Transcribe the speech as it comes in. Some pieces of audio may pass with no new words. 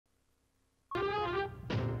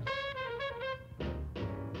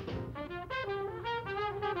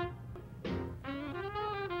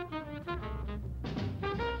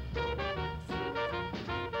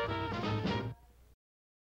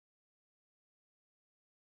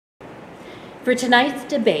For tonight's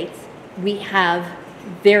debates, we have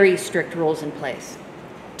very strict rules in place.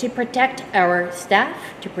 To protect our staff,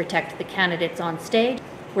 to protect the candidates on stage,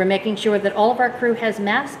 we're making sure that all of our crew has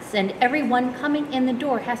masks and everyone coming in the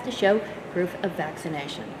door has to show proof of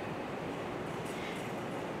vaccination.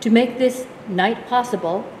 To make this night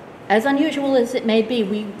possible, as unusual as it may be,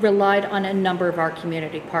 we relied on a number of our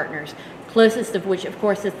community partners, closest of which, of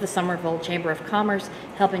course, is the Somerville Chamber of Commerce,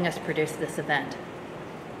 helping us produce this event.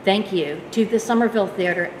 Thank you to the Somerville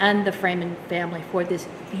Theatre and the Freeman family for this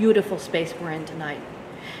beautiful space we're in tonight.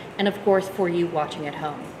 And of course, for you watching at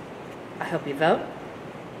home. I hope you vote,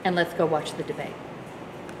 and let's go watch the debate.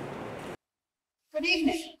 Good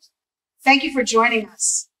evening. Thank you for joining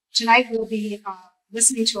us. Tonight we'll be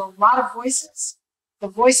listening to a lot of voices. The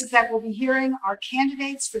voices that we'll be hearing are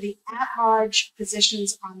candidates for the at-large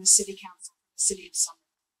positions on the City Council of the City of Somerville.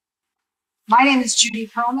 My name is Judy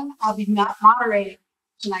Perlman. I'll be moderating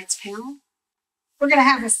tonight's panel. We're going to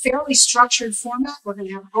have a fairly structured format. We're going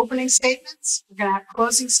to have opening statements. We're going to have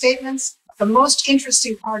closing statements. The most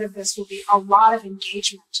interesting part of this will be a lot of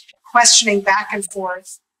engagement, questioning back and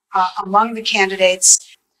forth among the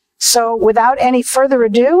candidates. So without any further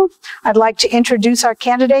ado, I'd like to introduce our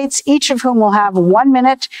candidates, each of whom will have 1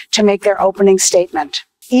 minute to make their opening statement.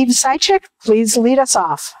 Eve Sychik, please lead us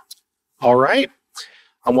off. All right.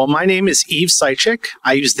 Well, my name is Eve Sychik.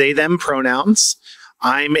 I use they, them pronouns.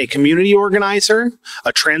 I'm a community organizer,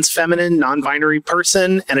 a trans feminine, non-binary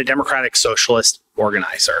person, and a democratic socialist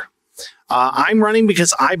organizer. I'm running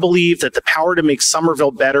because I believe that the power to make Somerville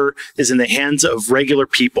better is in the hands of regular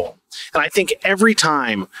people. And I think every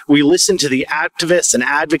time we listen to the activists and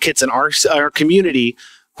advocates in our community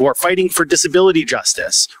who are fighting for disability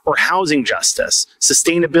justice or housing justice,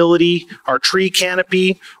 sustainability, our tree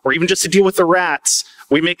canopy, or even just to deal with the rats,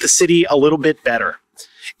 we make the city a little bit better.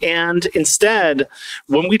 And instead,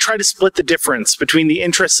 when we try to split the difference between the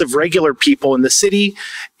interests of regular people in the city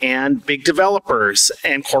and big developers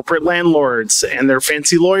and corporate landlords and their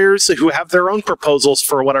fancy lawyers who have their own proposals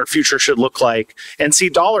for what our future should look like and see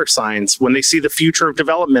dollar signs when they see the future of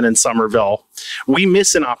development in Somerville, we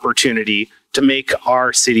miss an opportunity to make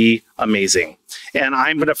our city amazing. And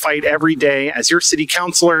I'm going to fight every day as your city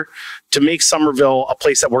councilor to make Somerville a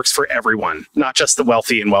place that works for everyone, not just the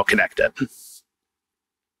wealthy and well-connected.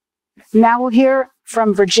 Now we'll hear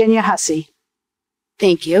from Virginia Hussey.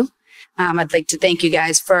 Thank you. I'd like to thank you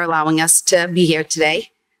guys for allowing us to be here today.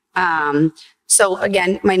 So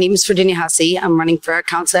again, my name is Virginia Hussey. I'm running for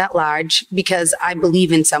Councilor At-Large because I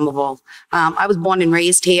believe in Somerville. I was born and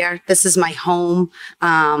raised here. This is my home.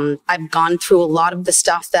 I've gone through a lot of the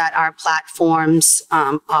stuff that our platforms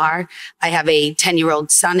are. I have a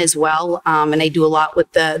 10-year-old son as well, and I do a lot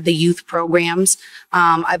with the youth programs.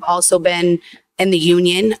 I've also been in the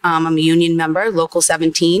union. I'm a union member, Local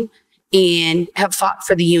 17, and have fought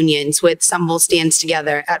for the unions with Somerville Stands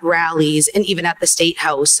Together at rallies and even at the State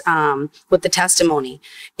House with the testimony.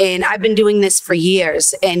 And I've been doing this for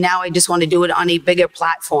years, and now I just want to do it on a bigger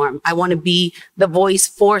platform. I want to be the voice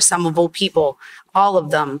for Somerville people, all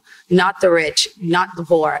of them, not the rich, not the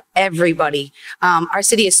poor, everybody. Our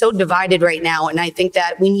city is so divided right now, and I think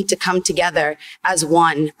that we need to come together as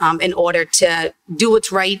one in order to do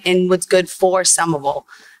what's right and what's good for Somerville.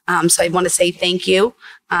 So I want to say thank you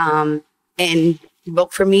and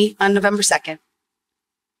vote for me on November 2nd.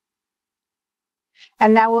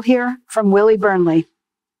 And now we'll hear from Willie Burnley.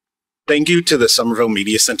 Thank you to the Somerville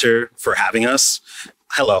Media Center for having us.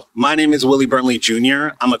 Hello, my name is Willie Burnley Jr.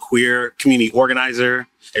 I'm a queer community organizer,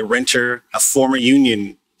 a renter, a former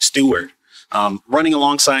union steward, running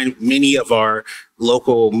alongside many of our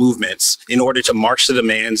local movements in order to march the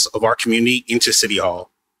demands of our community into City Hall.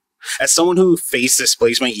 As someone who faced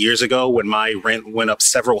displacement years ago when my rent went up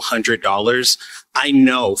several $100s, I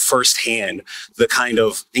know firsthand the kind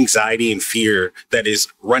of anxiety and fear that is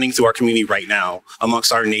running through our community right now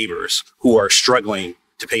amongst our neighbors who are struggling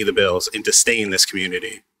to pay the bills and to stay in this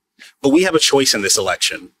community. But we have a choice in this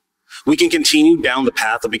election. We can continue down the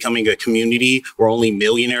path of becoming a community where only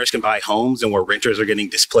millionaires can buy homes and where renters are getting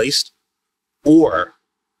displaced, or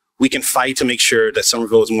we can fight to make sure that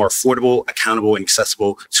Somerville is more affordable, accountable, and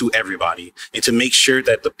accessible to everybody, and to make sure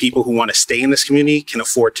that the people who want to stay in this community can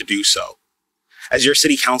afford to do so. As your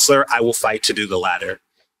city councilor, I will fight to do the latter.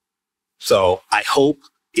 So I hope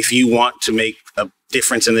if you want to make a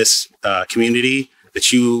difference in this community, that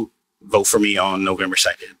you vote for me on November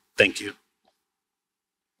 2nd. Thank you.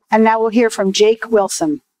 And now we'll hear from Jake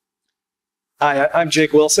Wilson. Hi, I'm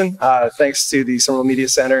Jake Wilson. Thanks to the Somerville Media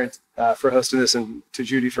Center for hosting this and to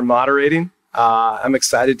Judy for moderating. I'm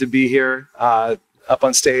excited to be here up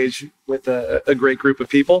on stage with a great group of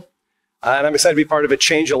people. And I'm excited to be part of a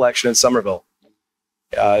change election in Somerville.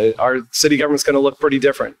 Our city government's going to look pretty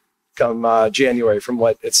different come January from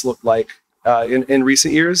what it's looked like in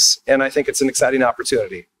recent years, and I think it's an exciting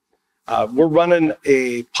opportunity. We're running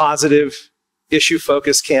a positive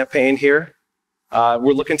issue-focused campaign here.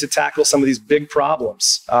 We're looking to tackle some of these big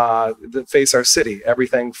problems that face our city,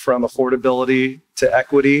 everything from affordability to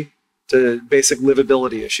equity to basic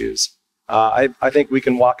livability issues. I think we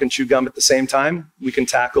can walk and chew gum at the same time. We can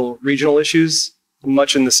tackle regional issues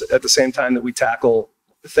at the same time that we tackle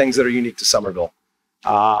things that are unique to Somerville.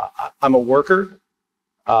 I'm a worker.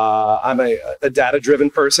 I'm a data-driven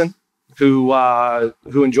person who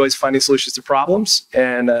enjoys finding solutions to problems,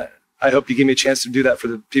 and I hope you give me a chance to do that for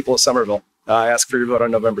the people of Somerville. I ask for your vote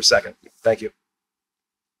on November 2nd. Thank you.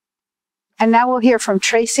 And now we'll hear from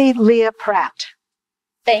Tracy Leah Pratt.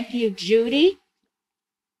 Thank you, Judy.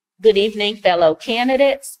 Good evening, fellow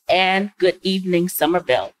candidates, and good evening,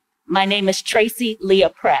 Somerville. My name is Tracy Leah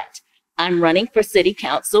Pratt. I'm running for City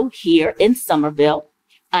Council here in Somerville.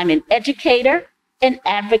 I'm an educator, an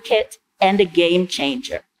advocate, and a game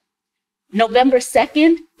changer. November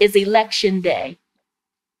 2nd is Election Day,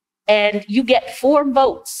 and you get 4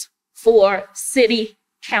 votes for City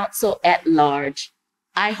Council at Large.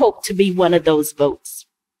 I hope to be one of those votes.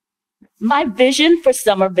 My vision for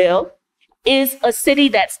Somerville is a city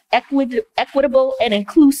that's equitable and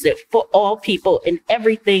inclusive for all people in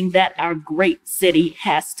everything that our great city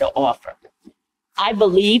has to offer. I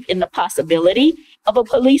believe in the possibility of a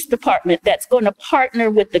police department that's going to partner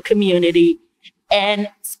with the community, and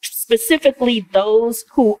specifically those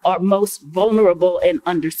who are most vulnerable and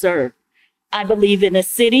underserved. I believe in a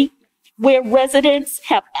city where residents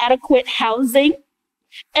have adequate housing,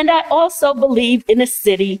 and I also believe in a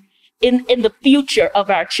city in the future of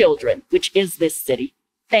our children, which is this city.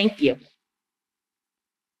 Thank you.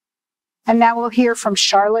 And now we'll hear from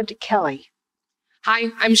Charlotte Kelly. Hi,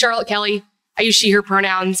 I'm Charlotte Kelly. I use she, her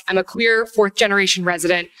pronouns. I'm a queer 4th-generation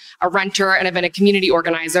resident, a renter, and I've been a community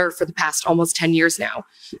organizer for the past almost 10 years now.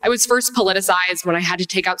 I was first politicized when I had to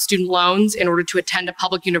take out student loans in order to attend a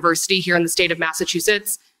public university here in the state of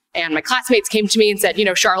Massachusetts. And my classmates came to me and said, you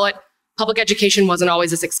know, Charlotte, public education wasn't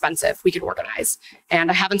always this expensive. We could organize.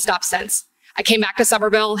 And I haven't stopped since. I came back to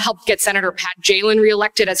Somerville, helped get Senator Pat Jalen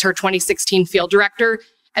reelected as her 2016 field director,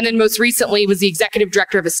 and then most recently was the executive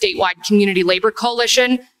director of a statewide community labor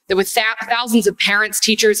coalition that with thousands of parents,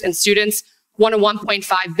 teachers, and students won a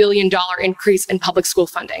 $1.5 billion increase in public school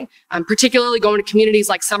funding, particularly going to communities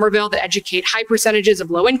like Somerville that educate high percentages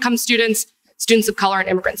of low-income students, students of color, and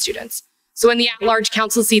immigrant students. So when the at-large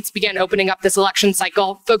council seats began opening up this election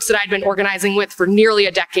cycle, folks that I'd been organizing with for nearly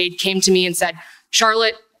a decade came to me and said,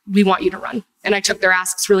 Charlotte, we want you to run. And I took their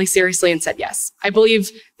asks really seriously and said yes. I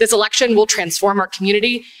believe this election will transform our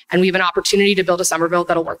community, and we have an opportunity to build a Somerville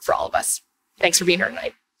that'll work for all of us. Thanks for being here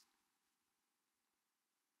tonight.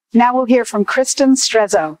 Now we'll hear from Kristen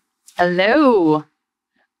Strezzo. Hello.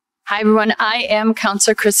 Hi, everyone. I am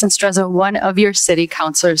Councilor Kristen Strezzo, one of your city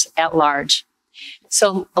councilors at large.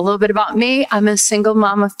 So a little bit about me. I'm a single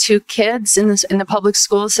mom of 2 kids in the public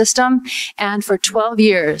school system. And for 12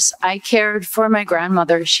 years, I cared for my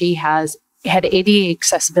grandmother. She had ADA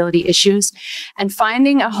accessibility issues, and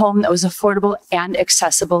finding a home that was affordable and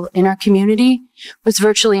accessible in our community was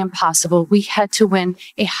virtually impossible. We had to win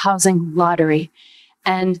a housing lottery.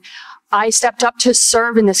 And I stepped up to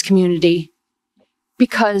serve in this community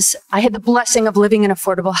because I had the blessing of living in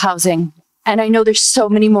affordable housing. And I know there's so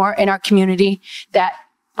many more in our community that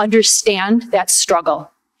understand that struggle.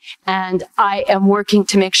 And I am working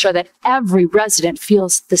to make sure that every resident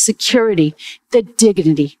feels the security, the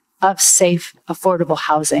dignity of safe, affordable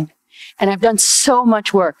housing. And I've done so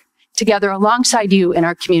much work together alongside you in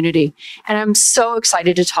our community. And I'm so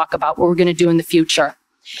excited to talk about what we're going to do in the future.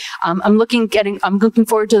 I'm looking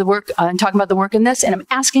forward to the work and talking about the work in this, and I'm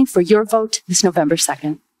asking for your vote this November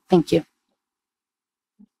 2nd. Thank you.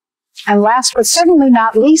 And last but certainly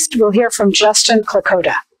not least, we'll hear from Justin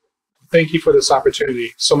Klakota. Thank you for this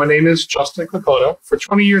opportunity. So my name is Justin Klakota. For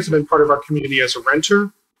 20 years, I've been part of our community as a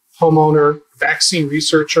renter, homeowner, vaccine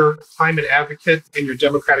researcher, climate advocate, and your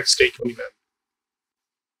Democratic state commitment.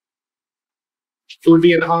 It would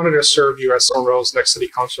be an honor to serve you as Somerville's next city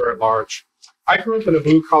councilor at large. I grew up in a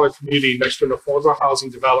blue-collar community next to an affordable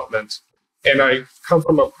housing development, and I come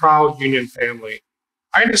from a proud union family.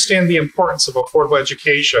 I understand the importance of affordable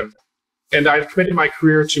education, and I've committed my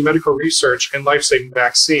career to medical research and life-saving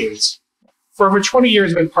vaccines. For over 20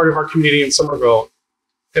 years, I've been part of our community in Somerville,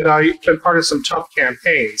 and I've been part of some tough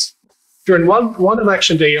campaigns. During one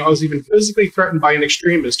election day, I was even physically threatened by an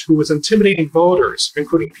extremist who was intimidating voters,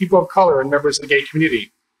 including people of color and members of the gay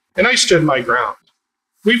community, and I stood my ground.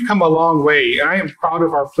 We've come a long way, and I am proud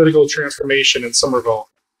of our political transformation in Somerville.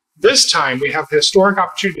 This time, we have the historic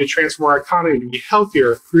opportunity to transform our economy to be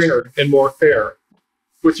healthier, greener, and more fair.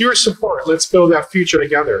 With your support, let's build that future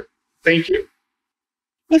together. Thank you.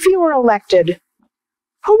 If you were elected,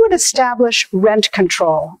 who would establish rent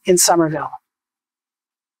control in Somerville?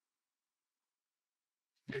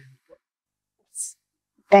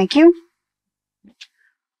 Thank you.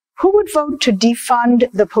 Who would vote to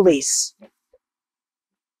defund the police?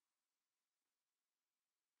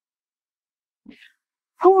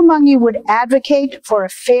 Who among you would advocate for a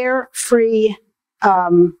fair, free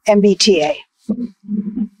MBTA?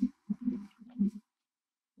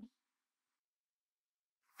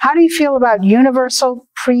 How do you feel about universal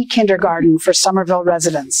pre-kindergarten for Somerville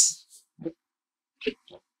residents?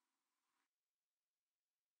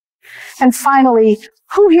 And finally,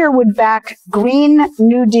 who here would back Green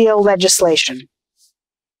New Deal legislation?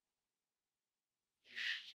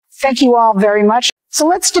 Thank you all very much. So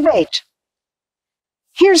let's debate.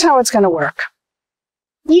 Here's how it's going to work.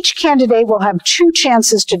 Each candidate will have 2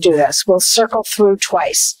 chances to do this. We'll circle through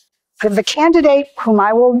twice. The candidate whom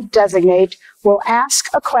I will designate will ask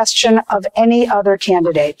a question of any other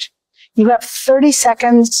candidate. You have 30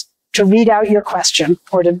 seconds to read out your question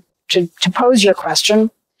or to pose your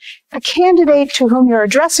question. The candidate to whom you're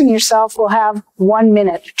addressing yourself will have 1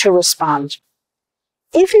 minute to respond.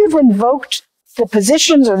 If you've invoked the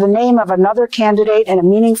positions or the name of another candidate in a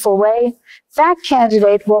meaningful way, that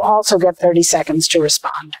candidate will also get 30 seconds to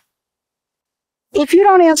respond. If you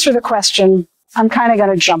don't answer the question, I'm kind of going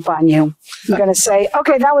to jump on you. I'm going to say,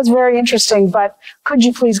 okay, that was very interesting, but could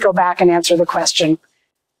you please go back and answer the question?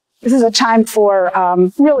 This is a time for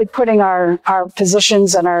really putting our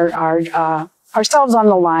positions and ourselves on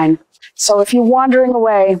the line. So if you're wandering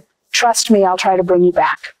away, trust me, I'll try to bring you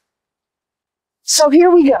back. So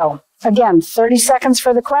here we go. Again, 30 seconds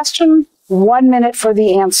for the question, 1 minute for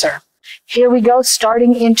the answer. Here we go,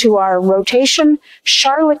 starting into our rotation.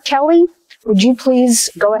 Charlotte Kelly, would you please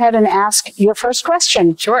go ahead and ask your first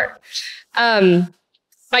question? Sure.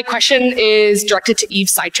 My question is directed to Eve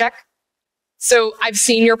Sychek. So I've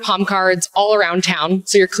seen your palm cards all around town.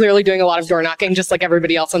 So you're clearly doing a lot of door knocking, just like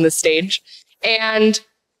everybody else on this stage. And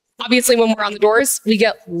obviously, when we're on the doors, we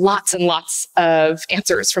get lots and lots of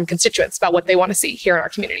answers from constituents about what they want to see here in our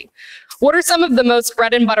community. What are some of the most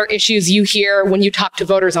bread and butter issues you hear when you talk to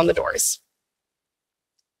voters on the doors?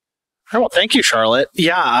 Well, thank you, Charlotte.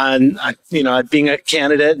 Yeah, being a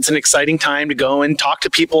candidate, it's an exciting time to go and talk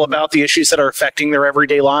to people about the issues that are affecting their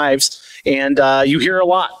everyday lives. And you hear a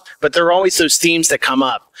lot, but there are always those themes that come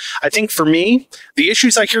up. I think for me, the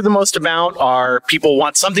issues I hear the most about are people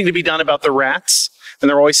want something to be done about the rats, and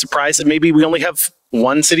they're always surprised that maybe we only have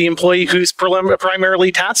one city employee who's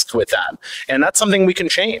primarily tasked with that. And that's something we can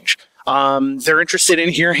change. They're interested in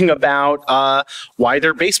hearing about why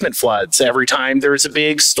their basement floods every time there's a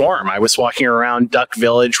big storm. I was walking around Duck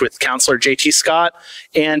Village with Councilor JT Scott,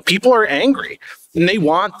 and people are angry. And they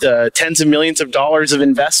want the tens of millions of dollars of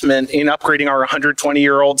investment in upgrading our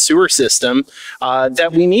 120-year-old sewer system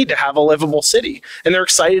that we need to have a livable city. And they're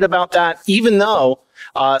excited about that, even though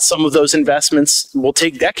some of those investments will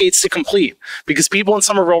take decades to complete, because people in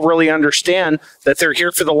Somerville really understand that they're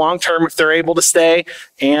here for the long term if they're able to stay,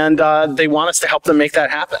 and they want us to help them make that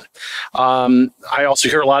happen. I also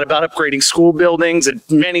hear a lot about upgrading school buildings and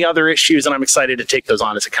many other issues, and I'm excited to take those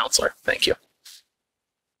on as a councilor. Thank you.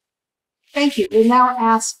 Thank you. We'll now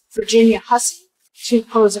ask Virginia Hussey to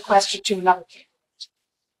pose a question to another candidate.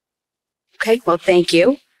 Okay, well, thank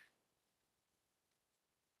you.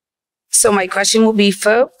 So my question will be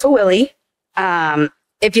for Willie.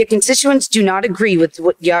 If your constituents do not agree with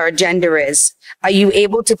what your agenda is, are you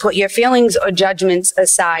able to put your feelings or judgments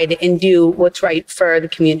aside and do what's right for the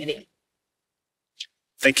community?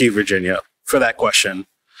 Thank you, Virginia, for that question.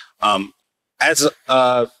 As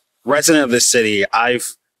a resident of this city,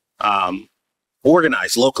 I've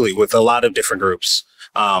organized locally with a lot of different groups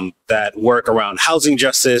that work around housing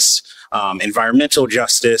justice, environmental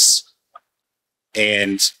justice,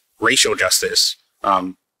 and racial justice,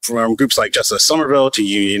 from groups like Justice Somerville to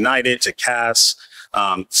Union United to CAS,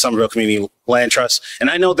 Somerville Community Land Trust.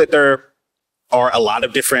 And I know that there are a lot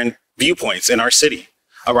of different viewpoints in our city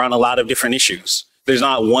around a lot of different issues. There's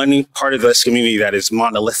not one part of this community that is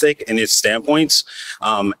monolithic in its standpoints.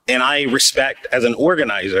 And I respect, as an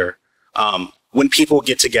organizer, when people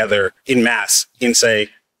get together in mass and say,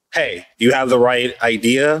 hey, you have the right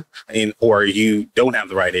idea, or you don't have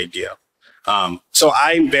the right idea. So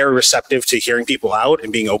I'm very receptive to hearing people out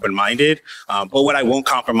and being open-minded. But what I won't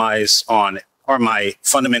compromise on are my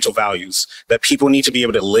fundamental values, that people need to be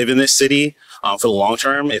able to live in this city for the long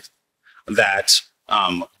term, that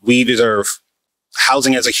We deserve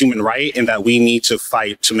housing as a human right, and that we need to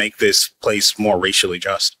fight to make this place more racially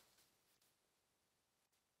just.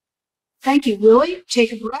 Thank you. Willie,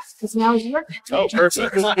 take a breath, because now is your turn. Oh,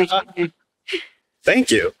 perfect.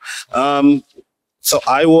 Thank you. So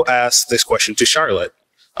I will ask this question to Charlotte.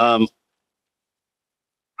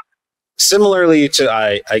 Similarly to,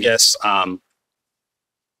 I guess,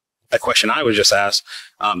 a question I was just asked,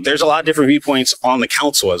 there's a lot of different viewpoints on the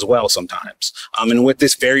council as well sometimes. And with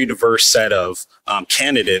this very diverse set of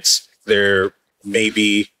candidates, there may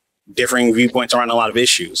be differing viewpoints around a lot of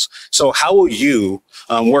issues. So how will you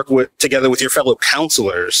work together with your fellow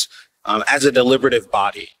councilors as a deliberative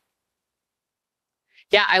body?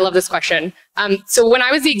 Yeah, I love this question. So when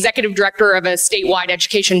I was the executive director of a statewide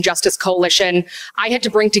education justice coalition, I had to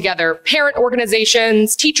bring together parent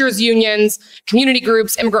organizations, teachers unions, community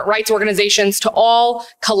groups, immigrant rights organizations to all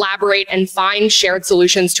collaborate and find shared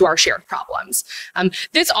solutions to our shared problems.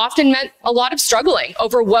 This often meant a lot of struggling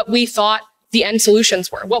over what we thought the end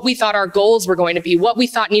solutions were, what we thought our goals were going to be, what we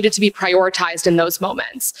thought needed to be prioritized in those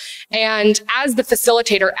moments. And as the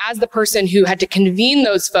facilitator, as the person who had to convene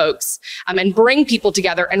those folks and bring people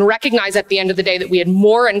together and recognize at the end of the day that we had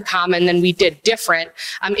more in common than we did different,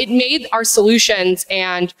 it made our solutions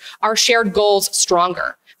and our shared goals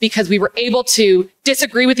stronger, because we were able to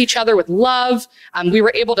disagree with each other with love. We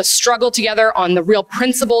were able to struggle together on the real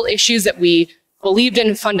principled issues that we believed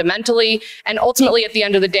in fundamentally. And ultimately, at the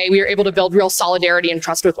end of the day, we were able to build real solidarity and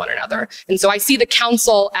trust with one another. And so I see the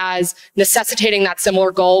council as necessitating that similar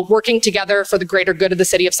goal, working together for the greater good of the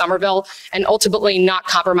city of Somerville, and ultimately not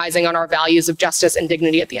compromising on our values of justice and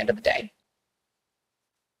dignity at the end of the day.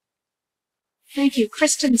 Thank you.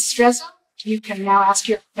 Kristen Strezza, you can now ask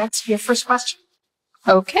that's your first question.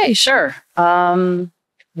 Okay, sure.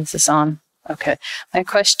 Is this on? Okay. My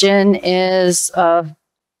question is,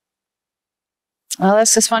 I'll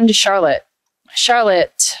ask this one to Charlotte.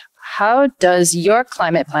 Charlotte, how does your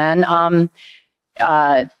climate plan,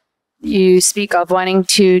 you speak of wanting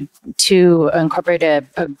to incorporate a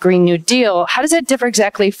Green New Deal. How does it differ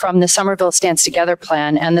exactly from the Somerville Stands Together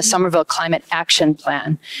plan and the Somerville Climate Action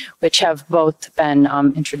Plan, which have both been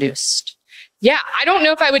introduced? Yeah, I don't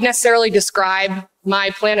know if I would necessarily describe my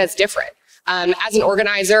plan as different. As an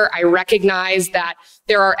organizer, I recognize that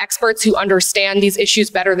there are experts who understand these issues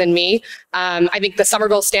better than me. I think the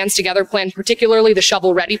Somerville Stands Together plan, particularly the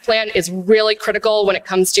Shovel Ready plan, is really critical when it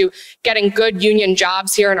comes to getting good union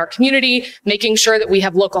jobs here in our community, making sure that we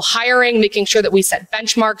have local hiring, making sure that we set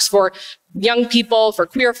benchmarks for young people, for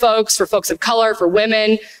queer folks, for folks of color, for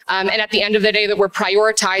women, and at the end of the day that we're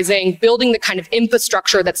prioritizing building the kind of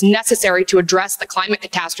infrastructure that's necessary to address the climate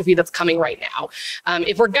catastrophe that's coming right now.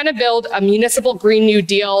 If we're going to build a municipal Green New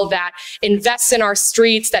Deal that invests in our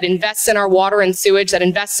streets, that invests in our water and sewage, that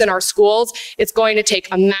invests in our schools, it's going to take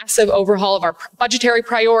a massive overhaul of our budgetary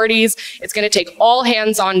priorities. It's going to take all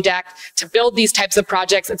hands on deck to build these types of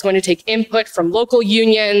projects. It's going to take input from local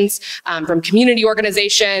unions, from community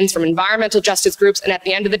organizations, from environmental justice groups. And at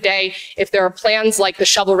the end of the day, if there are plans like the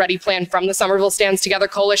Shovel Ready plan from the Somerville Stands Together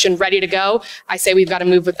Coalition ready to go, I say we've got to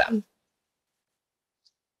move with them.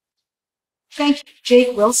 Thank you.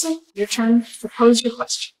 Jake Wilson, your turn to pose your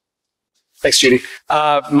question. Thanks, Judy.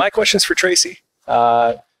 My question is for Tracy.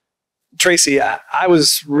 Tracy, I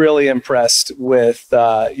was really impressed with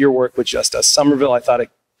your work with Just Us Somerville. I thought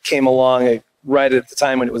it came along right at the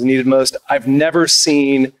time when it was needed most. I've never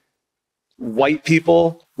seen white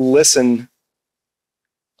people listen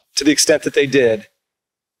to the extent that they did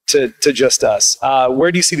to Just Us.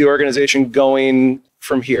 Where do you see the organization going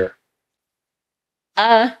from here?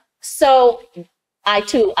 So I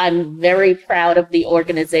too, I'm very proud of the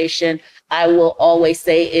organization. I will always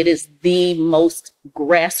say it is the most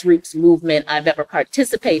grassroots movement I've ever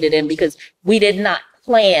participated in, because we did not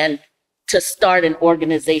plan to start an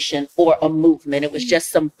organization or a movement. It was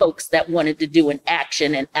just some folks that wanted to do an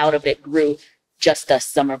action, and out of it grew Just Us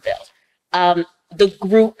Somerville. The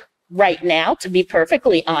group right now, to be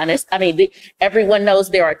perfectly honest, I mean, everyone knows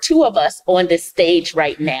there are two of us on this stage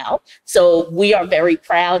right now. So we are very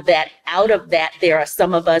proud that out of that, there are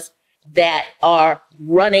some of us that are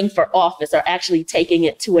running for office, are actually taking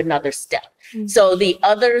it to another step. Mm-hmm. So the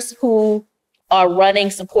others who are running,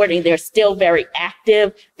 supporting, they're still very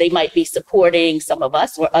active. They might be supporting some of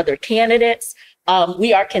us or other candidates.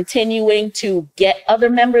 We are continuing to get other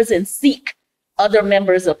members and seek other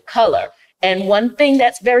members of color. And one thing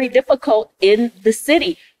that's very difficult in the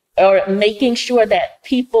city, or making sure that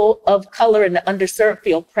people of color and the underserved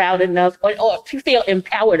feel proud enough or feel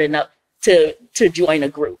empowered enough to join a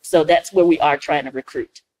group. So that's where we are trying to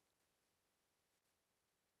recruit.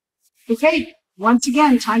 Okay, Once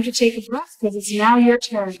again, time to take a breath because it's now your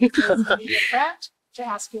turn to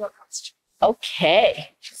ask you a question. Okay,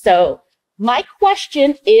 so my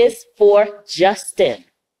question is for Justin.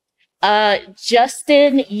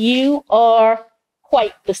 Justin, you are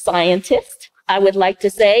quite the scientist, I would like to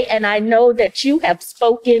say, and I know that you have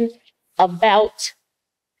spoken about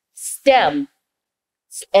STEM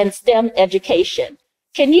and STEM education.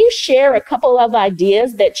 Can you share a couple of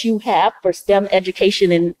ideas that you have for STEM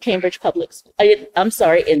education in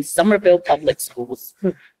in Somerville Public Schools?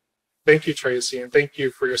 Thank you, Tracy, and thank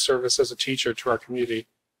you for your service as a teacher to our community.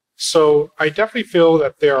 So I definitely feel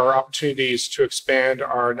that there are opportunities to expand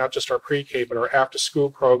not just our pre-K, but our after-school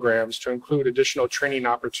programs to include additional training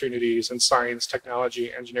opportunities in science,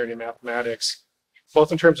 technology, engineering, and mathematics,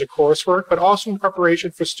 both in terms of coursework, but also in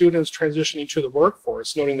preparation for students transitioning to the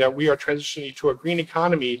workforce, noting that we are transitioning to a green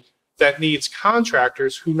economy that needs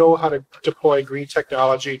contractors who know how to deploy green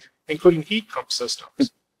technology, including heat pump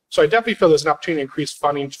systems. So I definitely feel there's an opportunity to increase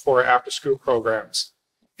funding for after-school programs.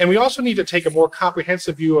 And we also need to take a more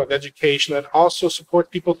comprehensive view of education that also supports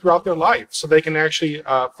people throughout their life so they can actually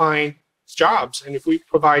find jobs. And if we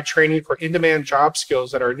provide training for in-demand job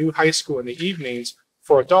skills at our new high school in the evenings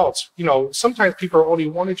for adults, sometimes people are only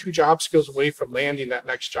 1 or 2 job skills away from landing that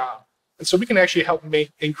next job. And so we can actually help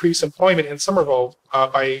increase employment in Somerville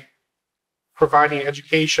by providing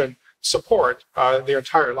education support their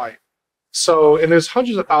entire life. So, and there's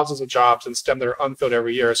hundreds of thousands of jobs in STEM that are unfilled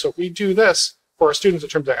every year. So if we do this for our students in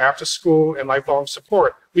terms of after school and lifelong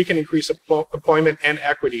support, we can increase employment and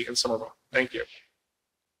equity in Somerville. Thank you.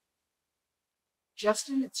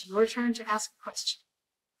 Justin, it's your turn to ask a question.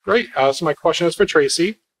 Great. So my question is for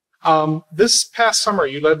Tracy. This past summer,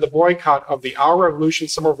 you led the boycott of the Our Revolution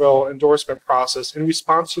Somerville endorsement process in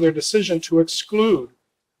response to their decision to exclude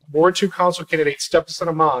Ward 2 Council candidate Stephenson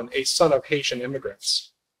Amon, a son of Haitian immigrants.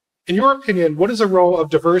 In your opinion, what is the role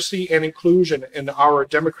of diversity and inclusion in our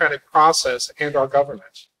democratic process and our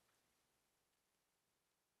government?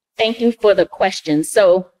 Thank you for the question.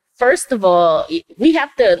 So first of all, we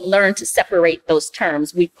have to learn to separate those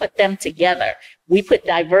terms. We put them together. We put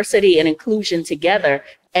diversity and inclusion together,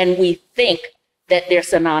 and we think that they're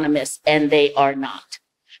synonymous, and they are not.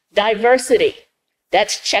 Diversity,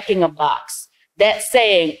 that's checking a box. That's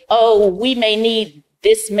saying, oh, we may need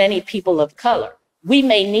this many people of color. We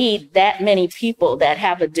may need that many people that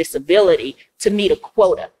have a disability to meet a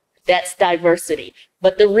quota. That's diversity.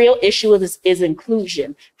 But the real issue is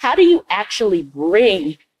inclusion. How do you actually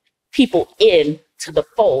bring people in to the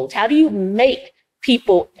fold? How do you make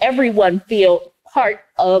everyone feel part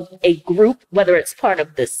of a group, whether it's part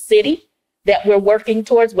of the city that we're working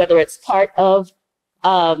towards, whether it's part of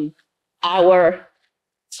our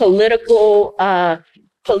political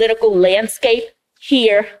landscape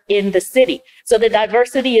here in the city. So the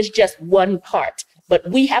diversity is just one part, but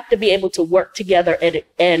we have to be able to work together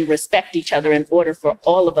and respect each other in order for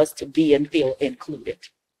all of us to be and feel included.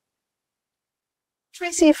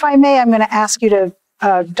 Tracy, if I may, I'm going to ask you to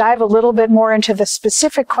dive a little bit more into the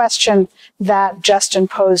specific question that Justin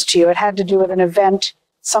posed to you. It had to do with an event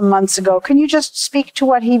some months ago. Can you just speak to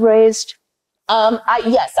what he raised?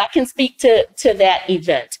 Yes, I can speak to that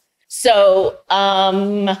event. So,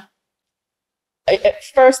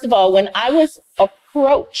 first of all, when I was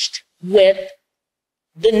approached with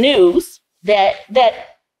the news that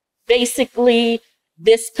basically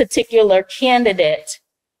this particular candidate,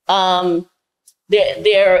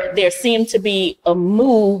 there seemed to be a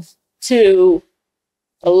move to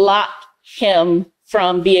block him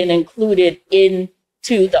from being included into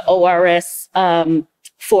the ORS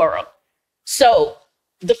forum. So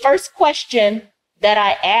the first question that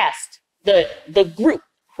I asked the group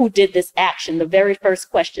who did this action, the very first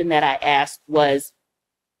question that I asked was,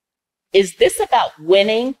 is this about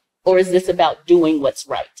winning or is this about doing what's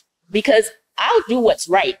right? Because I'll do what's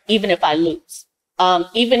right even if I lose.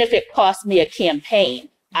 Even if it costs me a campaign,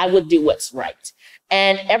 I would do what's right.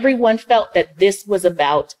 And everyone felt that this was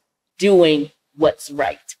about doing what's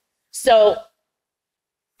right. So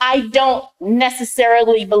I don't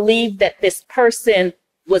necessarily believe that this person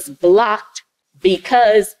was blocked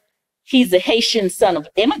because he's a Haitian son of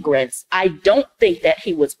immigrants. I don't think that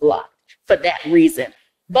he was blocked for that reason.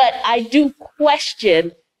 But I do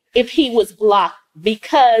question if he was blocked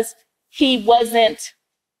because he wasn't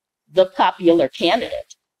the popular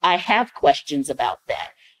candidate. I have questions about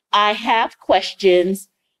that. I have questions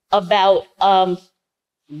about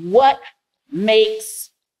what makes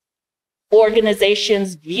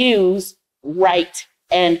organizations' views right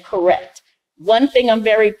and correct. One thing I'm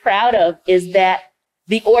very proud of is that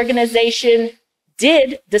the organization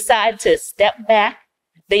did decide to step back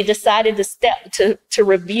they decided to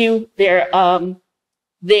review their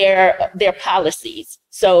policies.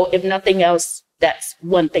 So if nothing else, that's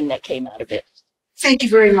one thing that came out of it. Thank you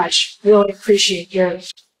very much. Really appreciate your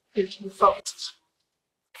focus.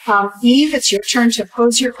 Eve, it's your turn to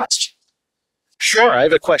pose your question. Sure, I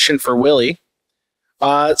have a question for Willie.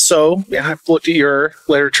 I've looked at your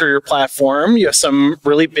literature, your platform. You have some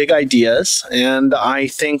really big ideas, and I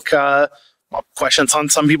think questions on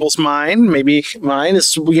some people's mind, maybe mine,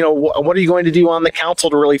 is what are you going to do on the council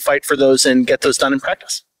to really fight for those and get those done in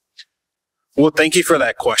practice? Well, thank you for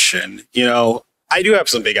that question. I do have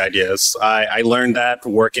some big ideas. I learned that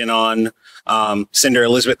working on Senator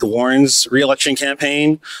Elizabeth Warren's reelection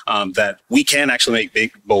campaign, that we can actually make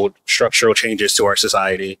big, bold structural changes to our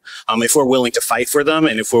society if we're willing to fight for them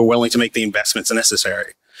and if we're willing to make the investments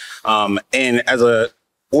necessary. And as a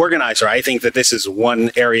organizer, I think that this is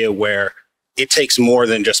one area where it takes more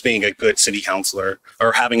than just being a good city councilor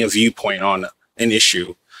or having a viewpoint on an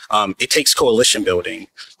issue. It takes coalition building.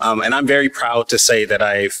 And I'm very proud to say that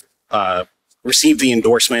I've received the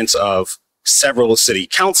endorsements of several city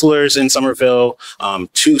councilors in Somerville,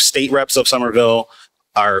 2 state reps of Somerville,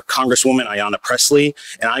 our Congresswoman Ayanna Pressley,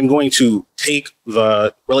 and I'm going to take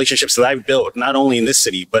the relationships that I've built, not only in this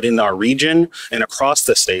city, but in our region and across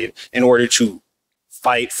the state, in order to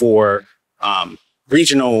fight for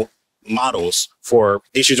regional models for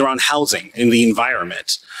issues around housing and the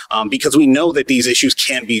environment, because we know that these issues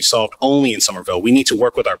can't be solved only in Somerville. We need to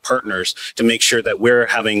work with our partners to make sure that we're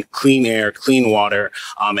having clean air, clean water,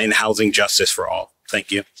 and housing justice for all.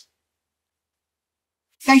 Thank you.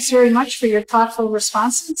 Thanks very much for your thoughtful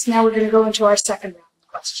responses. Now we're going to go into our second round of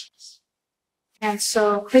questions. And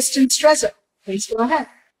so, Kristen Strezzo, please go ahead.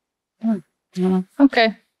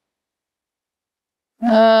 Okay.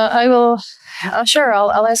 I will, sure,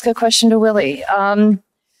 I'll ask a question to Willie.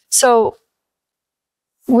 So,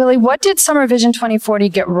 Willie, what did Summer Vision 2040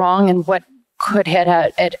 get wrong, and what could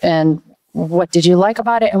it, and what did you like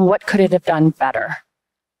about it, and what could it have done better?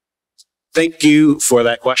 Thank you for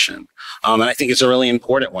that question. And I think it's a really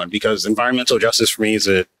important one, because environmental justice for me is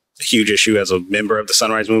a huge issue as a member of the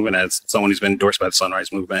Sunrise Movement, as someone who's been endorsed by the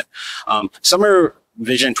Sunrise Movement. Summer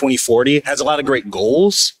Vision 2040 has a lot of great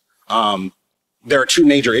goals. There are 2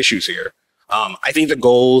 major issues here. I think the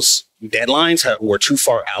goals deadlines were too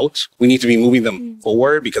far out. We need to be moving them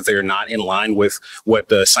forward because they are not in line with what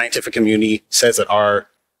the scientific community says that our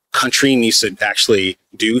country needs to actually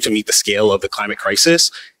do to meet the scale of the climate crisis.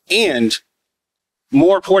 And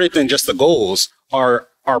more important than just the goals are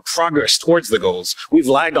our progress towards the goals. We've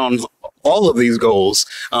lagged on all of these goals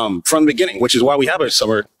from the beginning, which is why we have a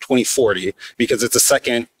Summer 2040, because it's a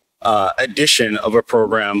second edition of a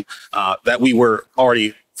program that we were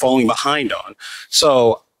already falling behind on.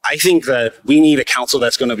 So I think that we need a council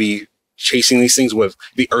that's going to be chasing these things with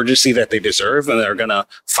the urgency that they deserve, and they're going to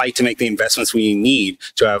fight to make the investments we need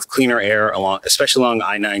to have cleaner air especially along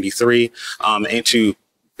I-93, and to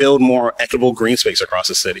build more equitable green space across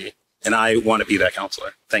the city. And I want to be that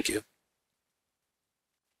councilor. Thank you.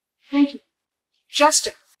 Thank you.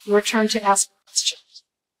 Justin, your turn to ask a question.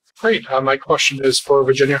 Great. My question is for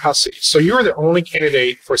Virginia Hussey. So you are the only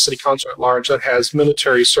candidate for City Council at Large that has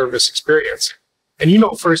military service experience, and you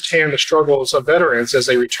know firsthand the struggles of veterans as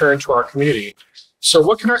they return to our community. So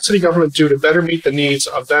what can our city government do to better meet the needs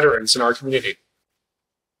of veterans in our community?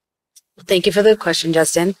 Thank you for the question,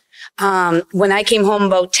 Justin. When I came home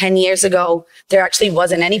about 10 years ago, there actually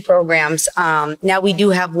wasn't any programs. Now we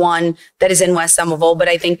do have one that is in West Somerville, but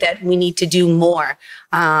I think that we need to do more.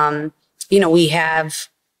 We have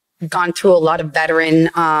gone through a lot of veteran,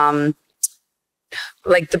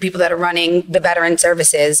 like the people that are running the veteran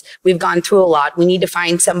services. We've gone through a lot. We need to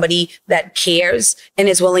find somebody that cares and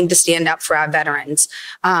is willing to stand up for our veterans.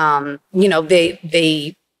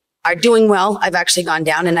 They are doing well. I've actually gone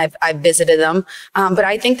down and I've visited them. But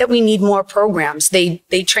I think that we need more programs.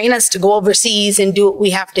 They train us to go overseas and do what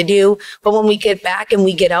we have to do. But when we get back and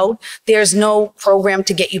we get out, there's no program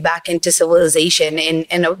to get you back into civilization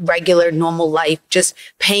and a regular normal life. Just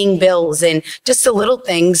paying bills and just the little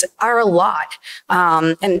things are a lot.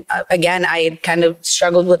 Again, I had kind of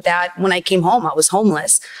struggled with that when I came home. I was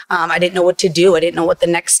homeless. I didn't know what to do. I didn't know what the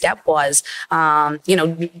next step was. Where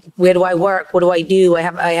do I work? What do I do? I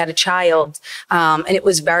had a child, and it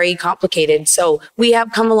was very complicated. So we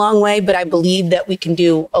have come a long way, but I believe that we can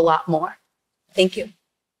do a lot more. Thank you.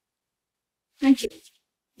 Thank you.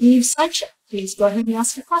 Eve Sychik, please go ahead and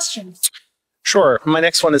ask your question. Sure. My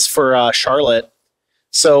next one is for Charlotte.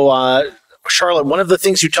 So Charlotte, one of the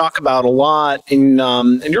things you talk about a lot in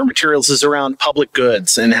your materials is around public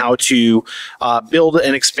goods and how to build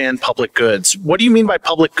and expand public goods. What do you mean by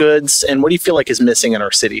public goods, and what do you feel like is missing in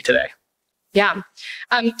our city today? Yeah.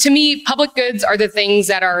 To me, public goods are the things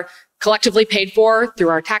that are collectively paid for through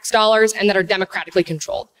our tax dollars and that are democratically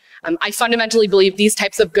controlled. I fundamentally believe these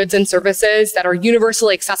types of goods and services that are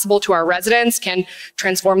universally accessible to our residents can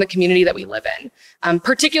transform the community that we live in.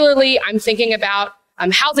 Particularly, I'm thinking about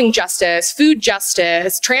housing justice, food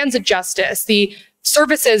justice, transit justice, the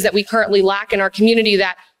services that we currently lack in our community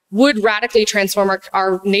that would radically transform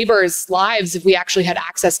our neighbors' lives if we actually had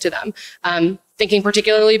access to them. Thinking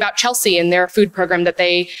particularly about Chelsea and their food program that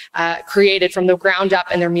they created from the ground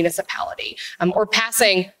up in their municipality, or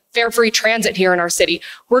passing fare-free transit here in our city.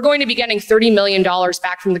 We're going to be getting $30 million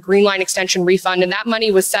back from the Green Line extension refund, and that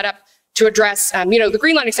money was set up to address, the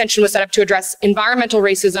Green Line extension was set up to address environmental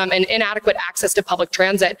racism and inadequate access to public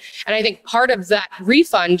transit. And I think part of that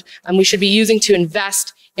refund we should be using to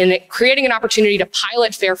invest in creating an opportunity to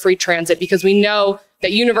pilot fare-free transit, because we know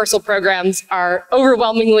that universal programs are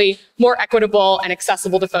overwhelmingly more equitable and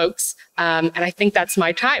accessible to folks. And I think that's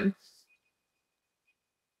my time.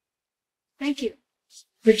 Thank you.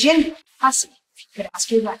 Virginia Hussey, if you could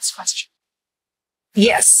ask your next question.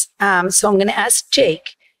 Yes. So I'm going to ask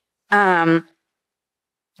Jake, why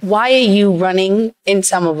are you running in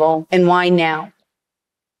Somerville, and why now?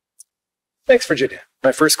 Thanks, Virginia.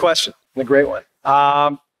 My first question, and a great one.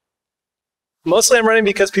 Mostly I'm running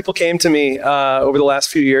because people came to me over the last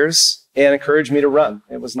few years and encouraged me to run.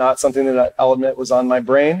 It was not something that I'll admit was on my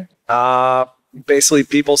brain. Basically,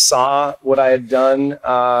 people saw what I had done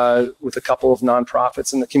with a couple of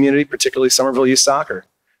nonprofits in the community, particularly Somerville Youth Soccer.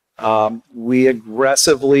 We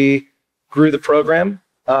aggressively grew the program,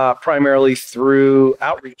 primarily through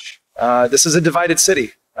outreach. This is a divided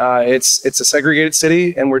city. It's a segregated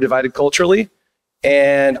city, and we're divided culturally.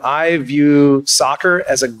 And I view soccer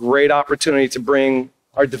as a great opportunity to bring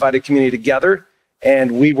our divided community together.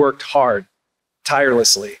 And we worked hard,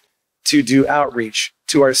 tirelessly, to do outreach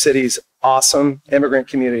to our city's awesome immigrant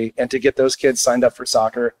community and to get those kids signed up for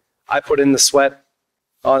soccer. I put in the sweat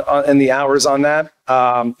and the hours on that,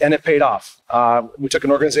 and it paid off. We took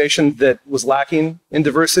an organization that was lacking in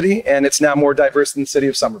diversity, and it's now more diverse than the city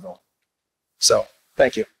of Somerville. So,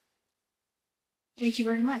 thank you. Thank you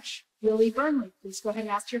very much. Judy Perlman, please go ahead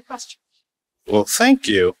and ask your question. Well, thank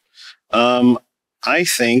you. I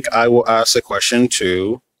think I will ask a question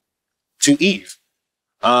to Eve.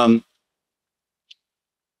 As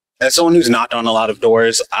someone who's knocked on a lot of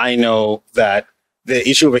doors, I know that the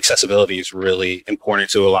issue of accessibility is really important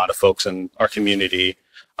to a lot of folks in our community.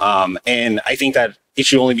 And I think that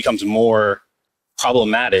issue only becomes more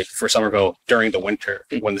problematic for Somerville during the winter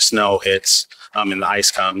when the snow hits and the ice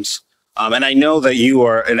comes. And I know that you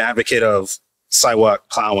are an advocate of sidewalk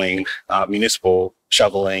plowing, municipal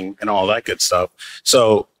shoveling, and all that good stuff.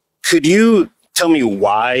 So could you tell me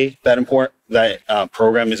why that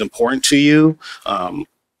program is important to you?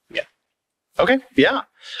 Okay, yeah.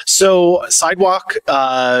 So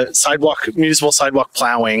municipal sidewalk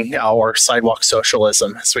plowing, or sidewalk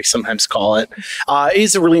socialism, as we sometimes call it,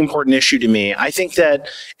 is a really important issue to me. I think that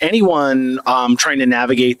anyone trying to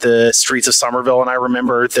navigate the streets of Somerville, and I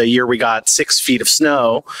remember the year we got 6 feet of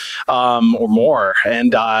snow or more,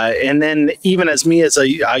 and then even as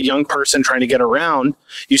a young person trying to get around,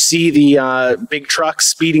 you see the big trucks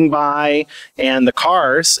speeding by and the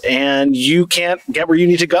cars, and you can't get where you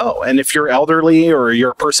need to go. And if you're elderly or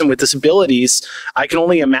you're a person with disabilities, I can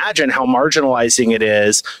only imagine how marginalizing it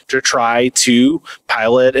is to try to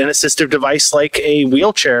pilot an assistive device like a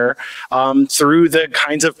wheelchair through the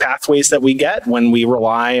kinds of pathways that we get when we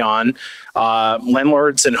rely on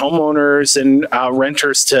landlords and homeowners and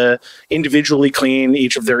renters to individually clean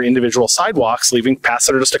each of their individual sidewalks, leaving paths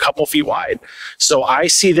that are just a couple feet wide. So I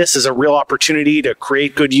see this as a real opportunity to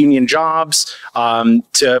create good union jobs,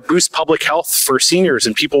 to boost public health for seniors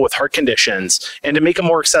and people with heart conditions, and to make a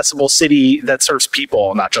more accessible city that serves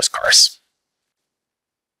people, not just cars.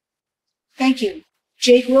 Thank you.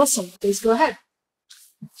 Jake Wilson, please go ahead.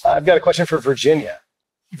 I've got a question for Virginia.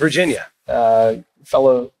 Virginia,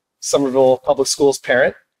 fellow Somerville Public Schools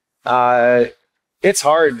parent. It's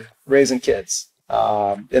hard raising kids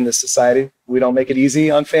in this society. We don't make it easy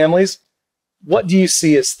on families. What do you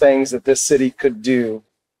see as things that this city could do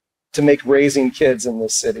to make raising kids in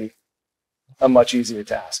this city a much easier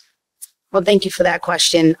task? Well, thank you for that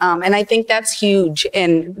question. And I think that's huge.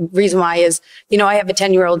 And the reason why is, I have a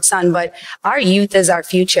 10-year-old son, but our youth is our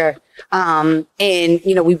future. And,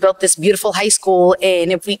 we built this beautiful high school,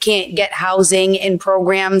 and if we can't get housing and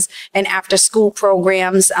programs and after school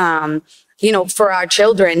programs, for our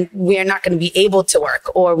children, we're not going to be able to work,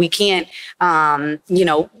 or we can't,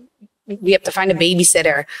 we have to find a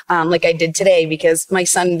babysitter, like I did today, because my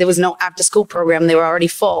son, there was no after school program. They were already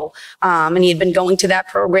full. And he had been going to that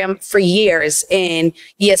program for years. And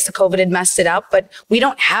yes, the COVID had messed it up, but we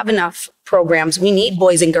don't have enough programs. We need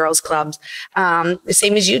boys and girls clubs. The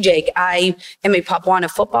same as you, Jake. I am a Papuana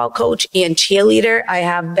football coach and cheerleader. I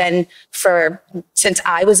have been since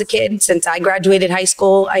I was a kid, since I graduated high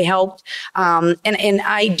school, I helped. And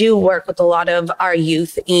I do work with a lot of our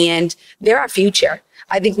youth, and they're our future.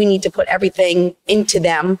 I think we need to put everything into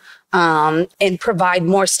them and provide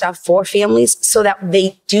more stuff for families so that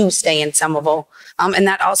they do stay in Somerville. And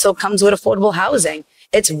that also comes with affordable housing.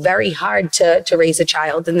 It's very hard to raise a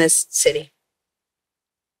child in this city.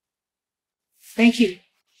 Thank you.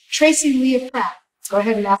 Tracy Leah Pratt, go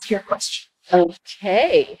ahead and ask your question.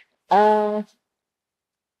 Okay.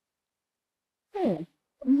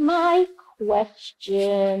 My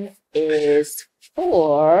question is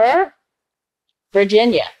for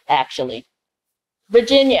Virginia, actually.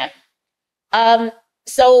 Virginia.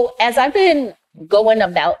 So as I've been going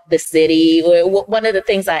about the city, one of the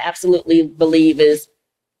things I absolutely believe is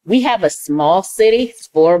we have a small city, it's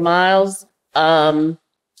 4 miles long,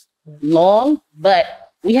 but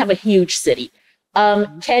we have a huge city.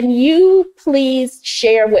 Can you please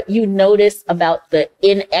share what you notice about the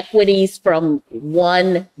inequities from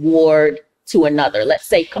one ward to another? Let's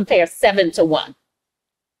say compare 7 to 1.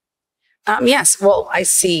 Yes, well, I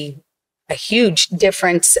see a huge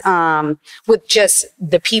difference with just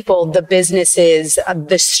the people, the businesses,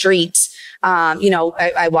 the streets.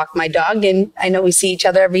 I walk my dog, and I know we see each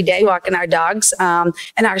other every day walking our dogs, and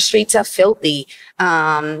our streets are filthy.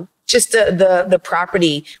 Just the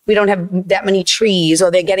property, we don't have that many trees,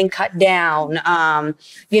 or they're getting cut down.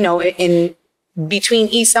 In between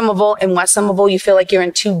East Somerville and West Somerville, you feel like you're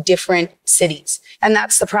in 2 different cities. And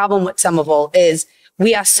that's the problem with Somerville, is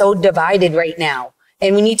we are so divided right now,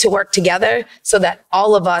 and we need to work together so that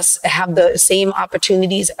all of us have the same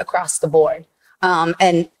opportunities across the board.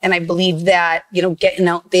 And I believe that, getting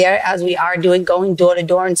out there as we are doing, going door to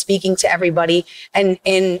door and speaking to everybody.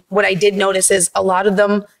 And what I did notice is a lot of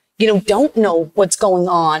them, don't know what's going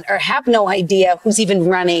on or have no idea who's even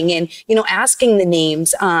running, and, asking the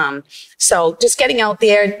names. So just getting out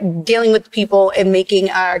there, dealing with people, and making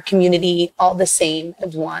our community all the same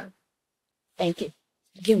as one. Thank you.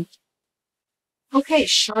 Thank you. Okay,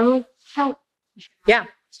 Charlotte, help. Yeah.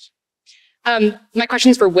 My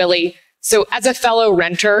question is for Willie. So as a fellow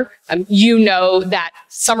renter, you know that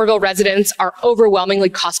Somerville residents are overwhelmingly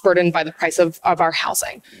cost burdened by the price of our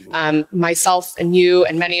housing. Myself and you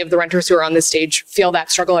and many of the renters who are on this stage feel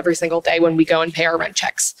that struggle every single day when we go and pay our rent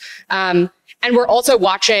checks. And we're also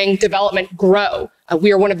watching development grow.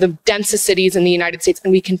 We are one of the densest cities in the United States,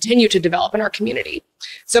 and we continue to develop in our community.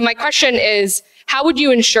 So my question is, how would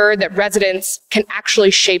you ensure that residents can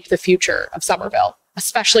actually shape the future of Somerville,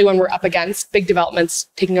 especially when we're up against big developments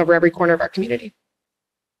taking over every corner of our community?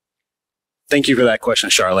 Thank you for that question,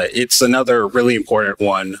 Charlotte. It's another really important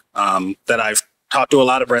one that I've talked to a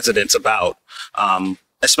lot of residents about,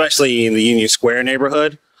 especially in the Union Square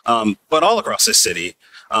neighborhood, but all across the city.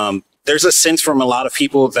 There's a sense from a lot of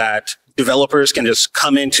people that developers can just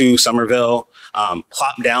come into Somerville,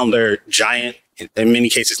 plop down their giant, in many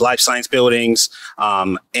cases, life science buildings,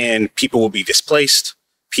 and people will be displaced.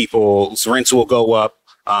 People's rents will go up,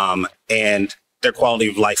 and their quality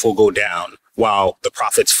of life will go down while the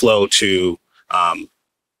profits flow to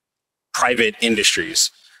private industries.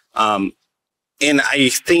 And I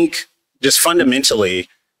think just fundamentally,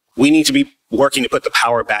 we need to be working to put the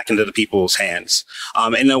power back into the people's hands.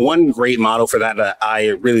 And the one great model for that I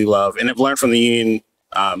really love, and I've learned from the Union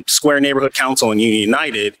Square Neighborhood Council and Union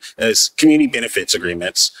United, is community benefits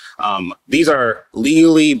agreements. These are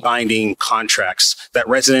legally binding contracts that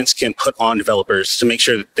residents can put on developers to make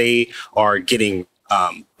sure that they are getting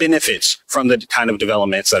benefits from the kind of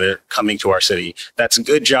developments that are coming to our city. That's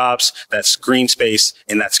good jobs, that's green space,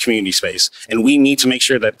 and that's community space. And we need to make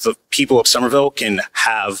sure that the people of Somerville can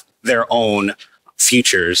have their own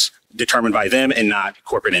futures determined by them and not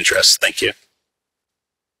corporate interests. Thank you.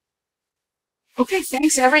 Okay,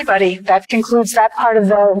 thanks everybody. That concludes that part of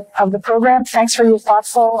the program. Thanks for your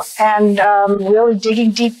thoughtful and really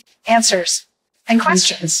digging deep answers and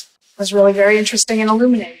questions. It was really very interesting and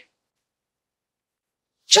illuminating.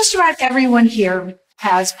 Just about everyone here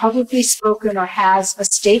has publicly spoken or has a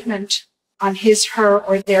statement on his, her,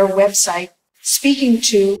 or their website speaking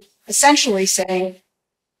to, essentially saying,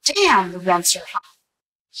 damn, the rents are high.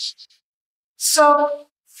 So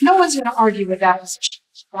no one's going to argue with that position.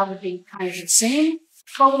 That would be kind of insane.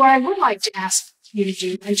 But what I would like to ask you to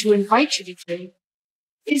do and to invite you to do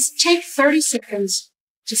is take 30 seconds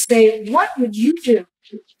to say, what would you do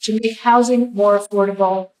to make housing more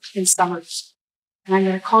affordable in Somerville? And I'm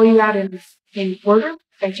going to call you out in order.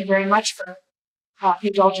 Thank you very much for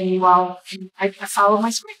indulging me while I follow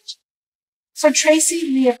my script. So Tracy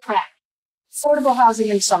Leah Pratt, affordable housing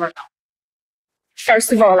in Somerville.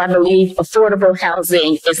 First of all, I believe affordable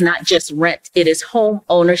housing is not just rent, it is home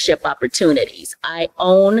ownership opportunities. I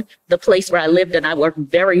own the place where I lived and I worked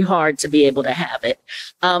very hard to be able to have it.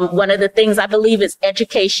 One of the things I believe is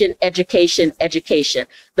education, education, education.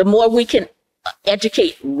 The more we can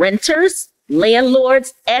educate renters,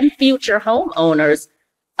 landlords, and future homeowners,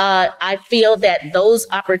 I feel that those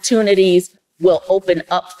opportunities will open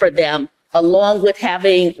up for them, along with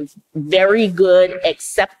having very good,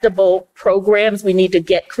 acceptable programs. We need to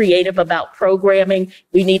get creative about programming.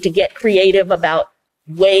 We need to get creative about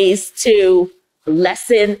ways to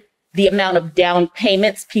lessen the amount of down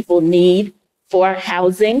payments people need for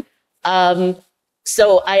housing.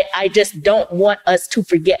 So I just don't want us to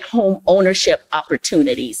forget home ownership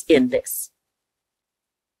opportunities in this.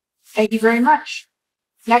 Thank you very much.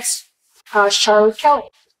 Next, Charlotte Kelly.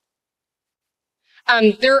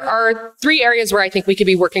 There are 3 areas where I think we could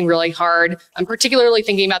be working really hard. I'm particularly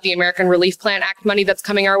thinking about the American Relief Plan Act money that's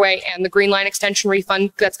coming our way and the Green Line Extension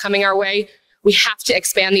refund that's coming our way. We have to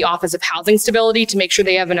expand the Office of Housing Stability to make sure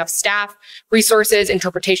they have enough staff, resources,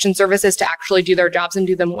 interpretation services to actually do their jobs and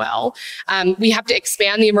do them well. We have to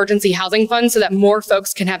expand the Emergency Housing Fund so that more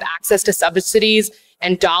folks can have access to subsidies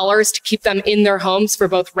and dollars to keep them in their homes for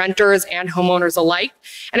both renters and homeowners alike.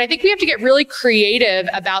 And I think we have to get really creative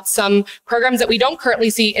about some programs that we don't currently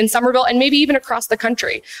see in Somerville and maybe even across the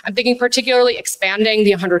country. I'm thinking particularly expanding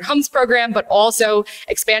the 100 Homes program, but also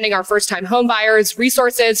expanding our first-time home buyers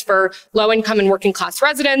resources for low-income and working-class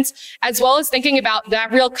residents, as well as thinking about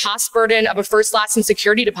that real cost burden of a first, last, and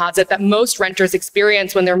security deposit that most renters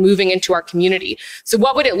experience when they're moving into our community. So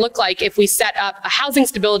what would it look like if we set up a housing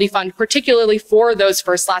stability fund, particularly for those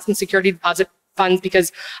first, last, and security deposit funds?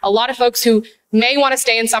 Because a lot of folks who may want to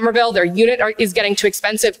stay in Somerville, their unit is getting too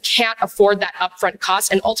expensive, can't afford that upfront cost,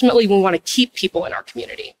 and ultimately we want to keep people in our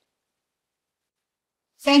community.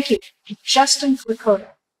 Thank you. Justin Lakota.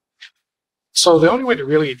 So the only way to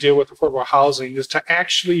really deal with affordable housing is to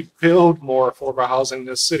actually build more affordable housing in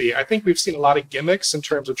this city. I think we've seen a lot of gimmicks in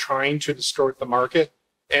terms of trying to distort the market.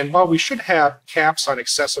 And while we should have caps on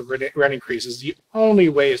excessive rent increases, the only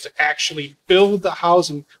way is to actually build the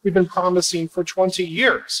housing we've been promising for 20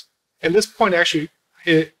 years. And this point actually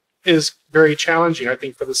is very challenging, I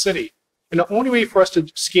think, for the city. And the only way for us to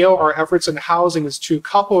scale our efforts in housing is to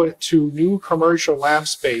couple it to new commercial lab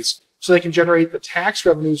space so they can generate the tax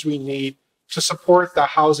revenues we need to support the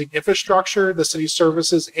housing infrastructure, the city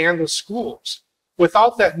services, and the schools.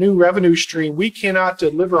 Without that new revenue stream, we cannot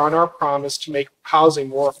deliver on our promise to make housing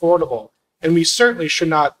more affordable. And we certainly should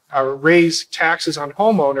not raise taxes on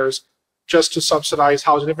homeowners just to subsidize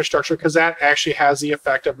housing infrastructure, because that actually has the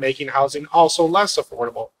effect of making housing also less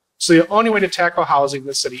affordable. So the only way to tackle housing in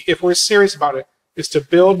the city, if we're serious about it, is to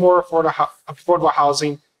build more affordable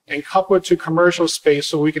housing and couple it to commercial space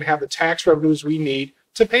so we can have the tax revenues we need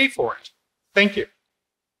to pay for it. Thank you.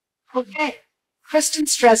 Okay. Kristen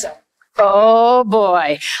Strezzo. Oh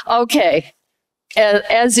boy. Okay.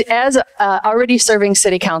 As already serving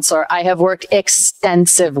city councilor, I have worked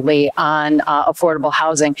extensively on affordable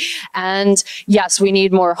housing. And yes, we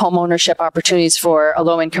need more home ownership opportunities for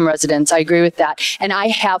low-income residents. I agree with that. And I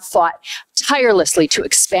have fought tirelessly to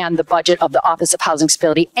expand the budget of the Office of Housing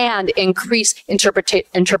Stability and increase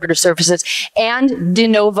interpreter services and de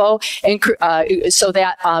novo, so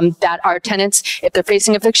that that our tenants, if they're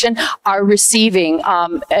facing eviction, are receiving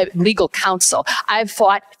legal counsel. I've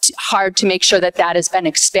fought hard to make sure that that has been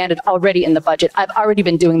expanded already in the budget. I've already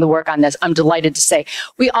been doing the work on this. I'm delighted to say.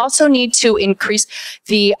 We also need to increase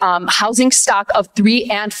the housing stock of 3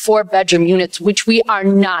 and 4 bedroom units, which we are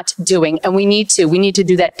not doing, and we need to. We need to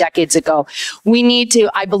do that decades ago. We need to,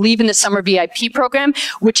 I believe in the summer VIP program,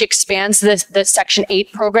 which expands the Section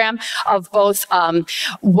 8 program of both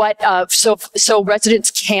so residents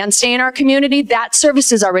can stay in our community. That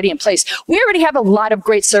service is already in place. We already have a lot of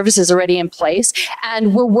great services already in place,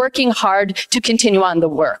 and we're working hard to continue on the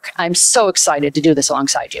work. I'm so excited to do this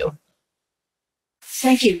alongside you.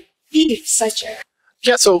 Thank you. Eve Sucher.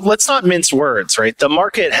 Yeah, so let's not mince words, right? The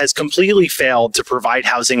market has completely failed to provide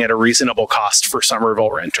housing at a reasonable cost for Somerville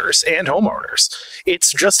renters and homeowners.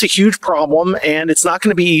 It's just a huge problem, and it's not going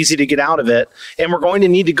to be easy to get out of it. And we're going to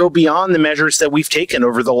need to go beyond the measures that we've taken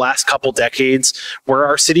over the last couple decades, where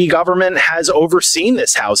our city government has overseen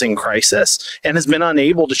this housing crisis and has been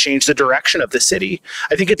unable to change the direction of the city.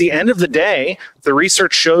 I think at the end of the day, the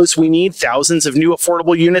research shows we need thousands of new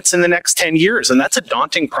affordable units in the next 10 years, and that's a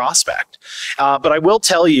daunting prospect. But I will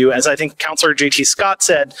tell you, as I think Councilor J.T. Scott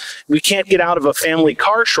said, we can't get out of a family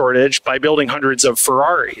car shortage by building hundreds of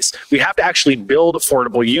Ferraris. We have to actually build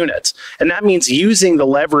affordable units. And that means using the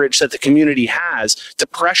leverage that the community has to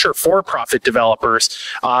pressure for-profit developers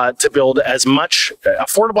to build as much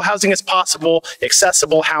affordable housing as possible,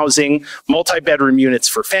 accessible housing, multi-bedroom units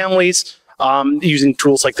for families, using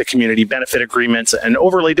tools like the community benefit agreements and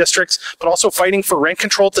overlay districts, but also fighting for rent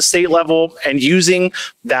control at the state level and using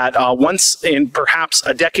that once in perhaps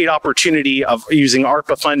a decade opportunity of using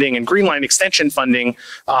ARPA funding and Green Line extension funding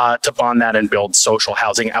to bond that and build social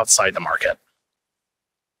housing outside the market.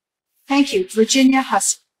 Thank you. Virginia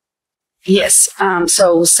Hussey. Yes.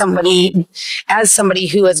 So as somebody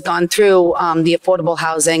who has gone through the affordable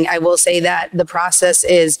housing, I will say that the process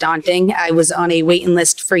is daunting. I was on a waiting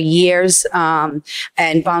list for years and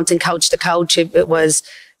bouncing couch to couch. It was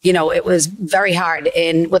very hard.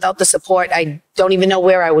 And without the support, I don't even know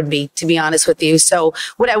where I would be, to be honest with you. So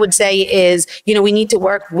what I would say is, we need to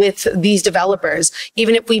work with these developers,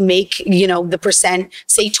 even if we make, the percent,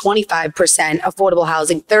 say 25% affordable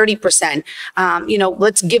housing, 30%,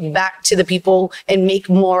 let's give back to the people and make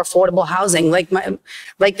more affordable housing. Like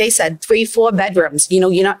they said, 3-4 bedrooms,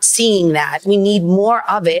 you're not seeing that. We need more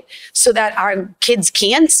of it so that our kids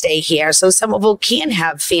can stay here. So some of them can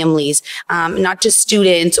have families, not just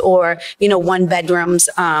students or, 1 bedrooms,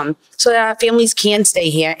 so that our families can stay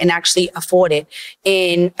here and actually afford it.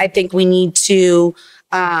 And I think we need to,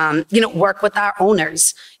 work with our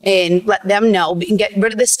owners and let them know and get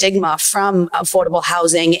rid of the stigma from affordable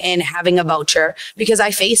housing and having a voucher, because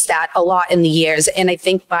I faced that a lot in the years. And I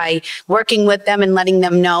think by working with them and letting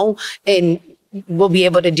them know, and we'll be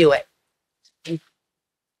able to do it.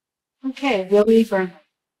 Okay, Willie Burnley.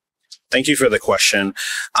 Thank you for the question.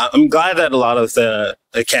 I'm glad that a lot of the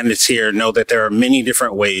candidates here know that there are many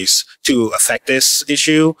different ways to affect this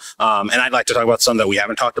issue. And I'd like to talk about some that we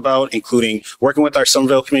haven't talked about, including working with our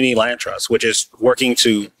Somerville Community Land Trust, which is working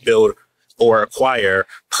to build or acquire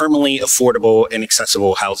permanently affordable and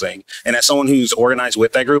accessible housing. And as someone who's organized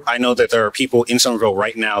with that group, I know that there are people in Somerville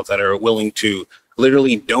right now that are willing to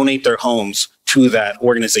literally donate their homes to that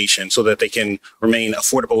organization so that they can remain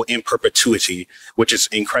affordable in perpetuity, which is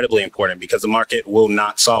incredibly important because the market will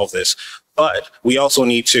not solve this. But we also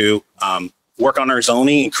need to work on our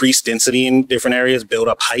zoning, increase density in different areas, build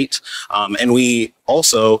up height. And we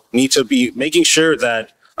also need to be making sure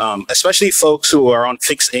that especially folks who are on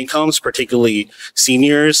fixed incomes, particularly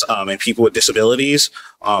seniors and people with disabilities,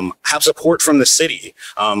 have support from the city,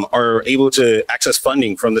 are able to access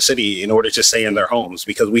funding from the city in order to stay in their homes,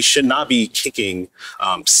 because we should not be kicking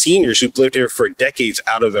seniors who've lived here for decades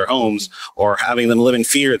out of their homes or having them live in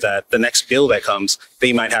fear that the next bill that comes,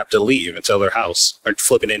 they might have to leave and sell their house or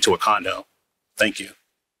flip it into a condo. Thank you.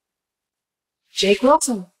 Jake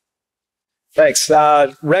Wilson. Thanks.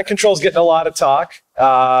 Rent control is getting a lot of talk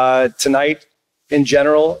tonight in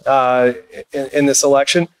general in this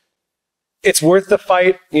election. It's worth the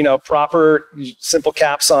fight, proper, simple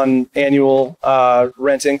caps on annual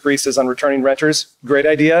rent increases on returning renters. Great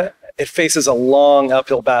idea. It faces a long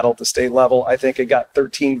uphill battle at the state level. I think it got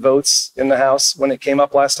 13 votes in the House when it came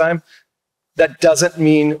up last time. That doesn't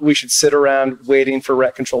mean we should sit around waiting for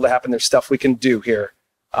rent control to happen. There's stuff we can do here.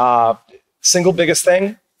 Single biggest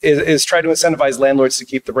thing is try to incentivize landlords to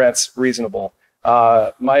keep the rents reasonable.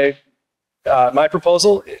 My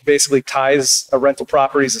proposal basically ties a rental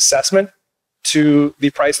property's assessment to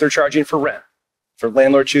the price they're charging for rent. If a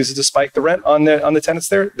landlord chooses to spike the rent on the tenants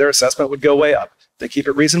there, their assessment would go way up. If they keep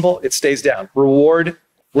it reasonable, it stays down. Reward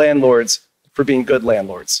landlords for being good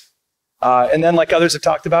landlords. And then, like others have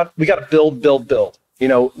talked about, we got to build, build, build.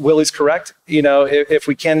 Willie's correct. If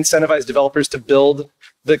we can incentivize developers to build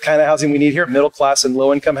the kind of housing we need here, middle class and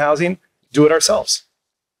low income housing, do it ourselves.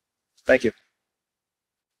 Thank you.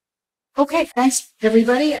 Okay, thanks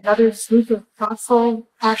everybody. Another group of thoughtful,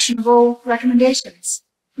 actionable recommendations.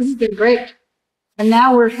 This has been great. And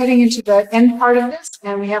now we're heading into the end part of this,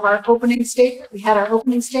 and we have our opening statement. We had our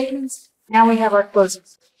opening statements. Now we have our closing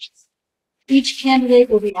statements. Each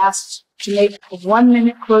candidate will be asked to make a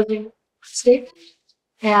 1-minute closing statement.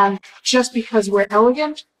 And just because we're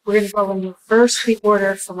elegant, we're going to go in reverse the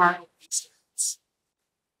order from our opening statements.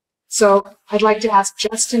 So I'd like to ask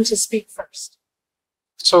Justin to speak first.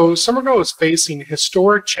 So Somerville is facing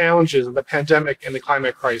historic challenges of the pandemic and the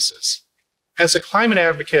climate crisis. As a climate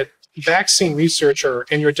advocate, vaccine researcher,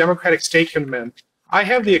 and your Democratic state commitment, I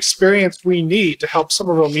have the experience we need to help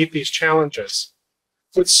Somerville meet these challenges.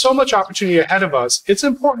 With so much opportunity ahead of us, it's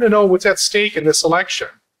important to know what's at stake in this election.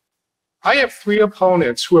 I have 3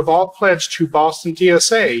 opponents who have all pledged to Boston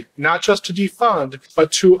DSA, not just to defund,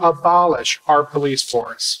 but to abolish our police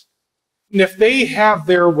force. And if they have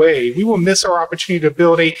their way, we will miss our opportunity to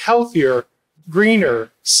build a healthier,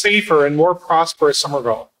 greener, safer, and more prosperous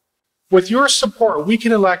Somerville. With your support, we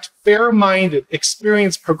can elect fair-minded,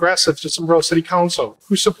 experienced progressives to Somerville City Council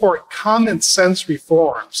who support common sense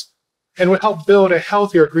reforms and will help build a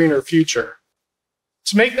healthier, greener future.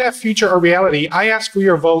 To make that future a reality, I ask for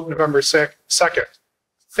your vote November 2nd.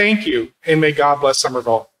 Thank you, and may God bless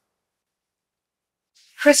Somerville.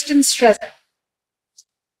 Kristen Strezza.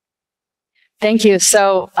 Thank you.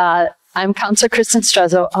 So I'm Councilor Kristen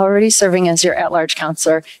Strezzo, already serving as your at-large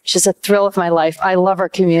councilor. It's just a thrill of my life. I love our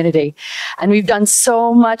community. And we've done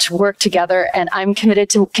so much work together, and I'm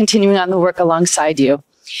committed to continuing on the work alongside you.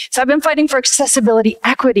 So I've been fighting for accessibility,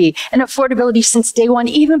 equity, and affordability since day one,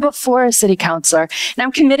 even before a city councilor. And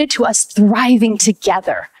I'm committed to us thriving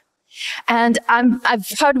together. And I'm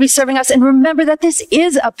proud to be serving us. And remember that this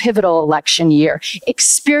is a pivotal election year.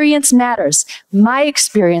 Experience matters. My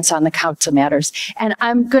experience on the council matters. And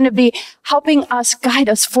I'm going to be helping us guide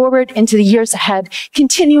us forward into the years ahead,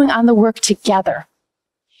 continuing on the work together.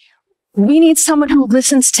 We need someone who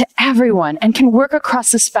listens to everyone and can work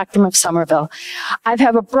across the spectrum of Somerville. I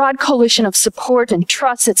have a broad coalition of support and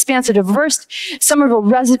trust that spans a diverse Somerville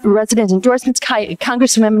resident endorsements,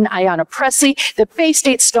 Congresswoman Ayanna Pressley, the Bay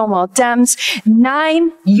State Stonewall Dems,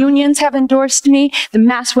 9 unions have endorsed me, the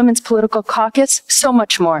Mass Women's Political Caucus, so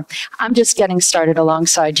much more. I'm just getting started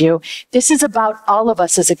alongside you. This is about all of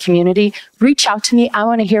us as a community. Reach out to me. I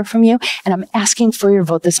want to hear from you, and I'm asking for your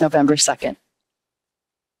vote this November 2nd.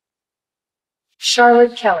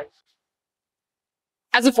 Charlotte Kelly.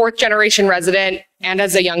 As a 4th-generation resident and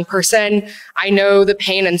as a young person, I know the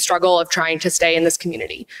pain and struggle of trying to stay in this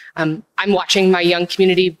community. I'm watching my young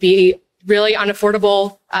community be really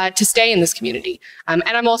unaffordable to stay in this community. And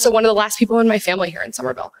I'm also one of the last people in my family here in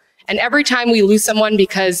Somerville. And every time we lose someone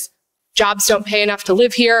because jobs don't pay enough to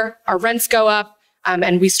live here, our rents go up,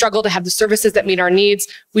 and we struggle to have the services that meet our needs,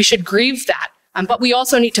 we should grieve that. But we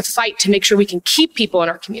also need to fight to make sure we can keep people in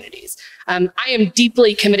our communities. I am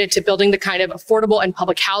deeply committed to building the kind of affordable and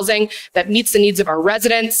public housing that meets the needs of our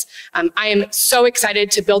residents. I am so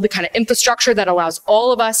excited to build the kind of infrastructure that allows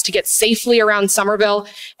all of us to get safely around Somerville.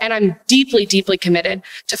 And I'm deeply, deeply committed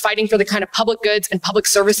to fighting for the kind of public goods and public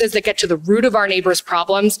services that get to the root of our neighbors'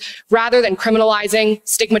 problems, rather than criminalizing,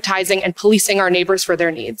 stigmatizing, and policing our neighbors for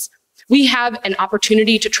their needs. We have an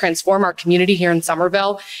opportunity to transform our community here in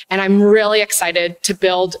Somerville, and I'm really excited to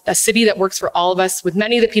build a city that works for all of us, with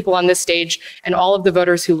many of the people on this stage and all of the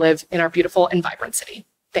voters who live in our beautiful and vibrant city.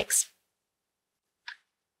 Thanks.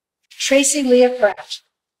 Tracy Leah Pratt.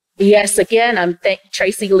 Yes, again, I'm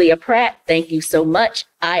Tracy Leah Pratt. Thank you so much.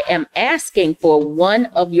 I am asking for one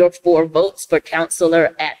of your 4 votes for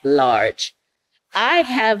Councilor At-Large. I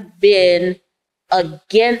have been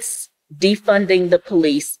against defunding the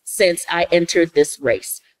police since I entered this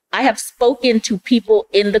race. I have spoken to people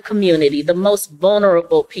in the community, the most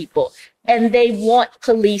vulnerable people, and they want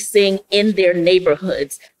policing in their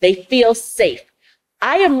neighborhoods. They feel safe.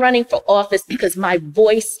 I am running for office because my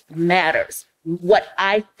voice matters. What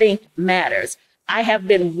I think matters. I have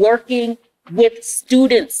been working with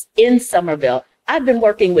students in Somerville. I've been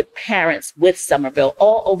working with parents with Somerville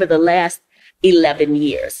all over the last 11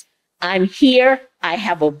 years. I'm here. I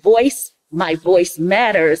have a voice. My voice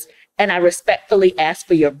matters. And I respectfully ask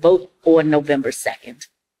for your vote on November 2nd.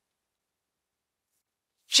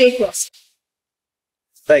 Jake Wilson.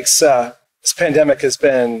 Thanks. This pandemic has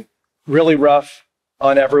been really rough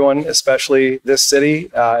on everyone, especially this city.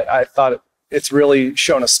 I thought it's really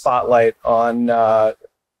shown a spotlight on a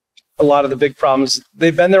lot of the big problems.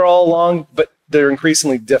 They've been there all along, but they're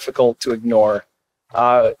increasingly difficult to ignore.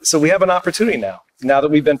 So we have an opportunity now. Now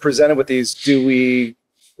that we've been presented with these, do we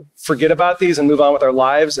forget about these and move on with our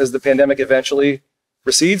lives as the pandemic eventually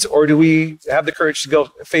recedes, or do we have the courage to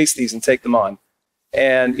go face these and take them on?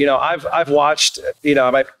 And I've watched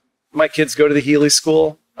my kids go to the Healy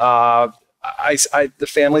School. The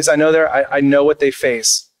families I know there, I know what they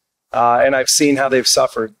face, and I've seen how they've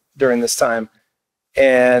suffered during this time.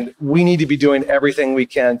 And we need to be doing everything we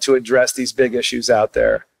can to address these big issues out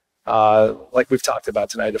there, like we've talked about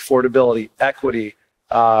tonight: affordability, equity,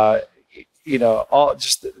 you know, all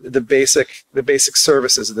just the basic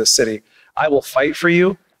services of this city. I will fight for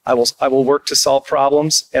you. I will work to solve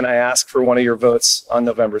problems, and I ask for one of your votes on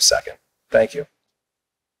November 2nd. Thank you.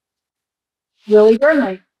 Judy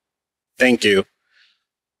Perlman. Thank you.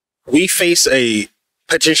 We face a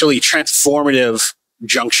potentially transformative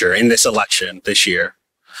juncture in this election this year.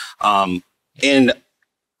 And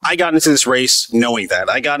I got into this race knowing that.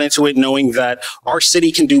 I got into it knowing that our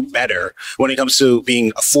city can do better when it comes to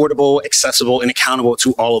being affordable, accessible, and accountable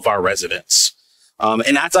to all of our residents.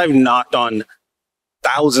 And as I've knocked on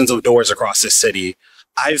thousands of doors across this city,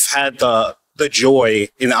 I've had the joy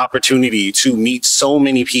and the opportunity to meet so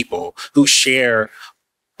many people who share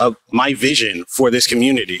my vision for this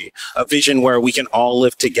community, a vision where we can all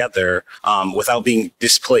live together without being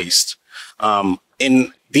displaced.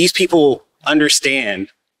 And these people understand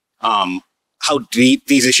how deep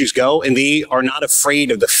these issues go, and they are not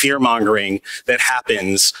afraid of the fear-mongering that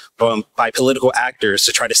happens by political actors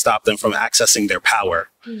to try to stop them from accessing their power.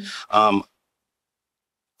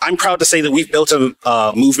 I'm proud to say that we've built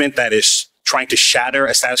a movement that is trying to shatter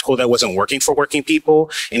a status quo that wasn't working for working people.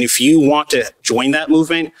 And if you want to join that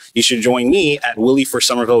movement, you should join me at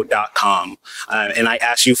willieforsomerville.com. And I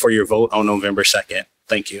ask you for your vote on November 2nd.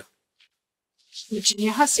 Thank you.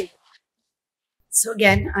 Virginia Hussey. So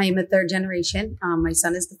again, I am a third generation. My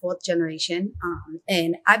son is the fourth generation.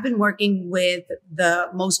 And I've been working with the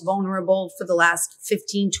most vulnerable for the last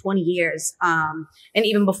 15, 20 years. And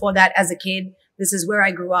even before that, as a kid, this is where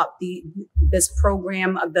I grew up. This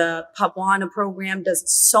program, the Papuana program, does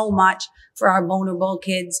so much for our vulnerable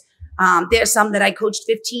kids. There's some that I coached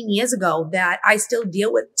 15 years ago that I still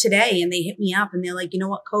deal with today. And they hit me up and they're like, you know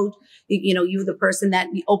what, coach, you're the person that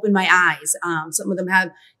opened my eyes. Some of them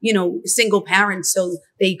have, single parents, so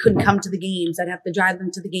they couldn't come to the games. I'd have to drive them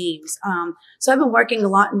to the games. So I've been working a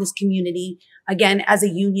lot in this community. Again, as a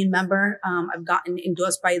union member, I've gotten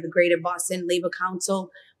endorsed by the Greater Boston Labor Council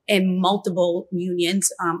and multiple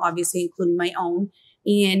unions, obviously including my own.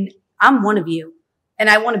 And I'm one of you. And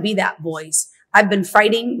I want to be that voice. I've been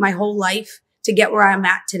fighting my whole life to get where I'm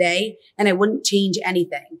at today, and I wouldn't change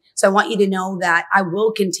anything. So I want you to know that I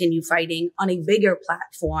will continue fighting on a bigger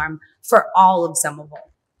platform for all of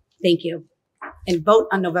Somerville. Thank you. And vote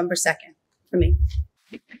on November 2nd for me.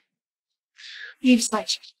 Eve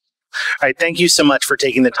Sleicher. All right, thank you so much for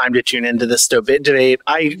taking the time to tune into this debate.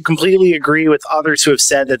 I completely agree with others who have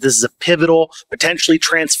said that this is a pivotal, potentially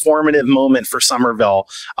transformative moment for Somerville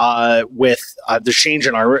with the change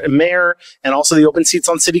in our mayor and also the open seats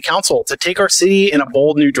on city council to take our city in a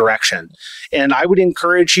bold new direction. And I would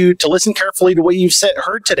encourage you to listen carefully to what you've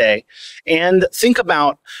heard today and think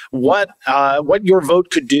about what your vote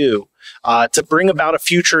could do to bring about a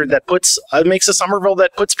future that makes a Somerville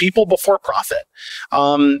that puts people before profit.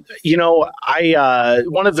 One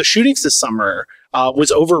of the shootings this summer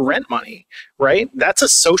was over rent money, right? That's a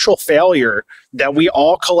social failure that we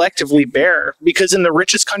all collectively bear, because in the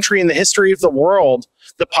richest country in the history of the world,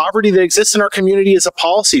 the poverty that exists in our community is a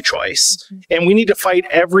policy choice. And we need to fight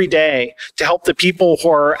every day to help the people who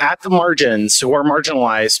are at the margins, who are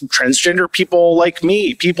marginalized, transgender people like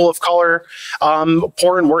me, people of color,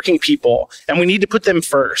 poor and working people. And we need to put them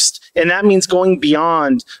first. And that means going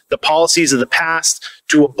beyond the policies of the past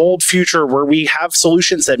to a bold future where we have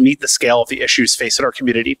solutions that meet the scale of the issues facing our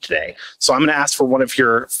community today. So I'm going to ask for one of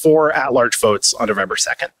your 4 at-large votes on November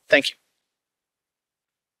 2nd. Thank you.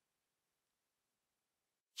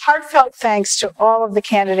 Heartfelt thanks to all of the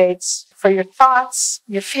candidates for your thoughts,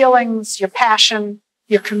 your feelings, your passion,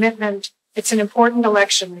 your commitment. It's an important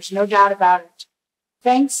election. There's no doubt about it.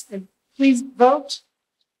 Thanks, and please vote.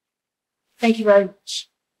 Thank you very much.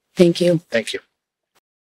 Thank you. Thank you.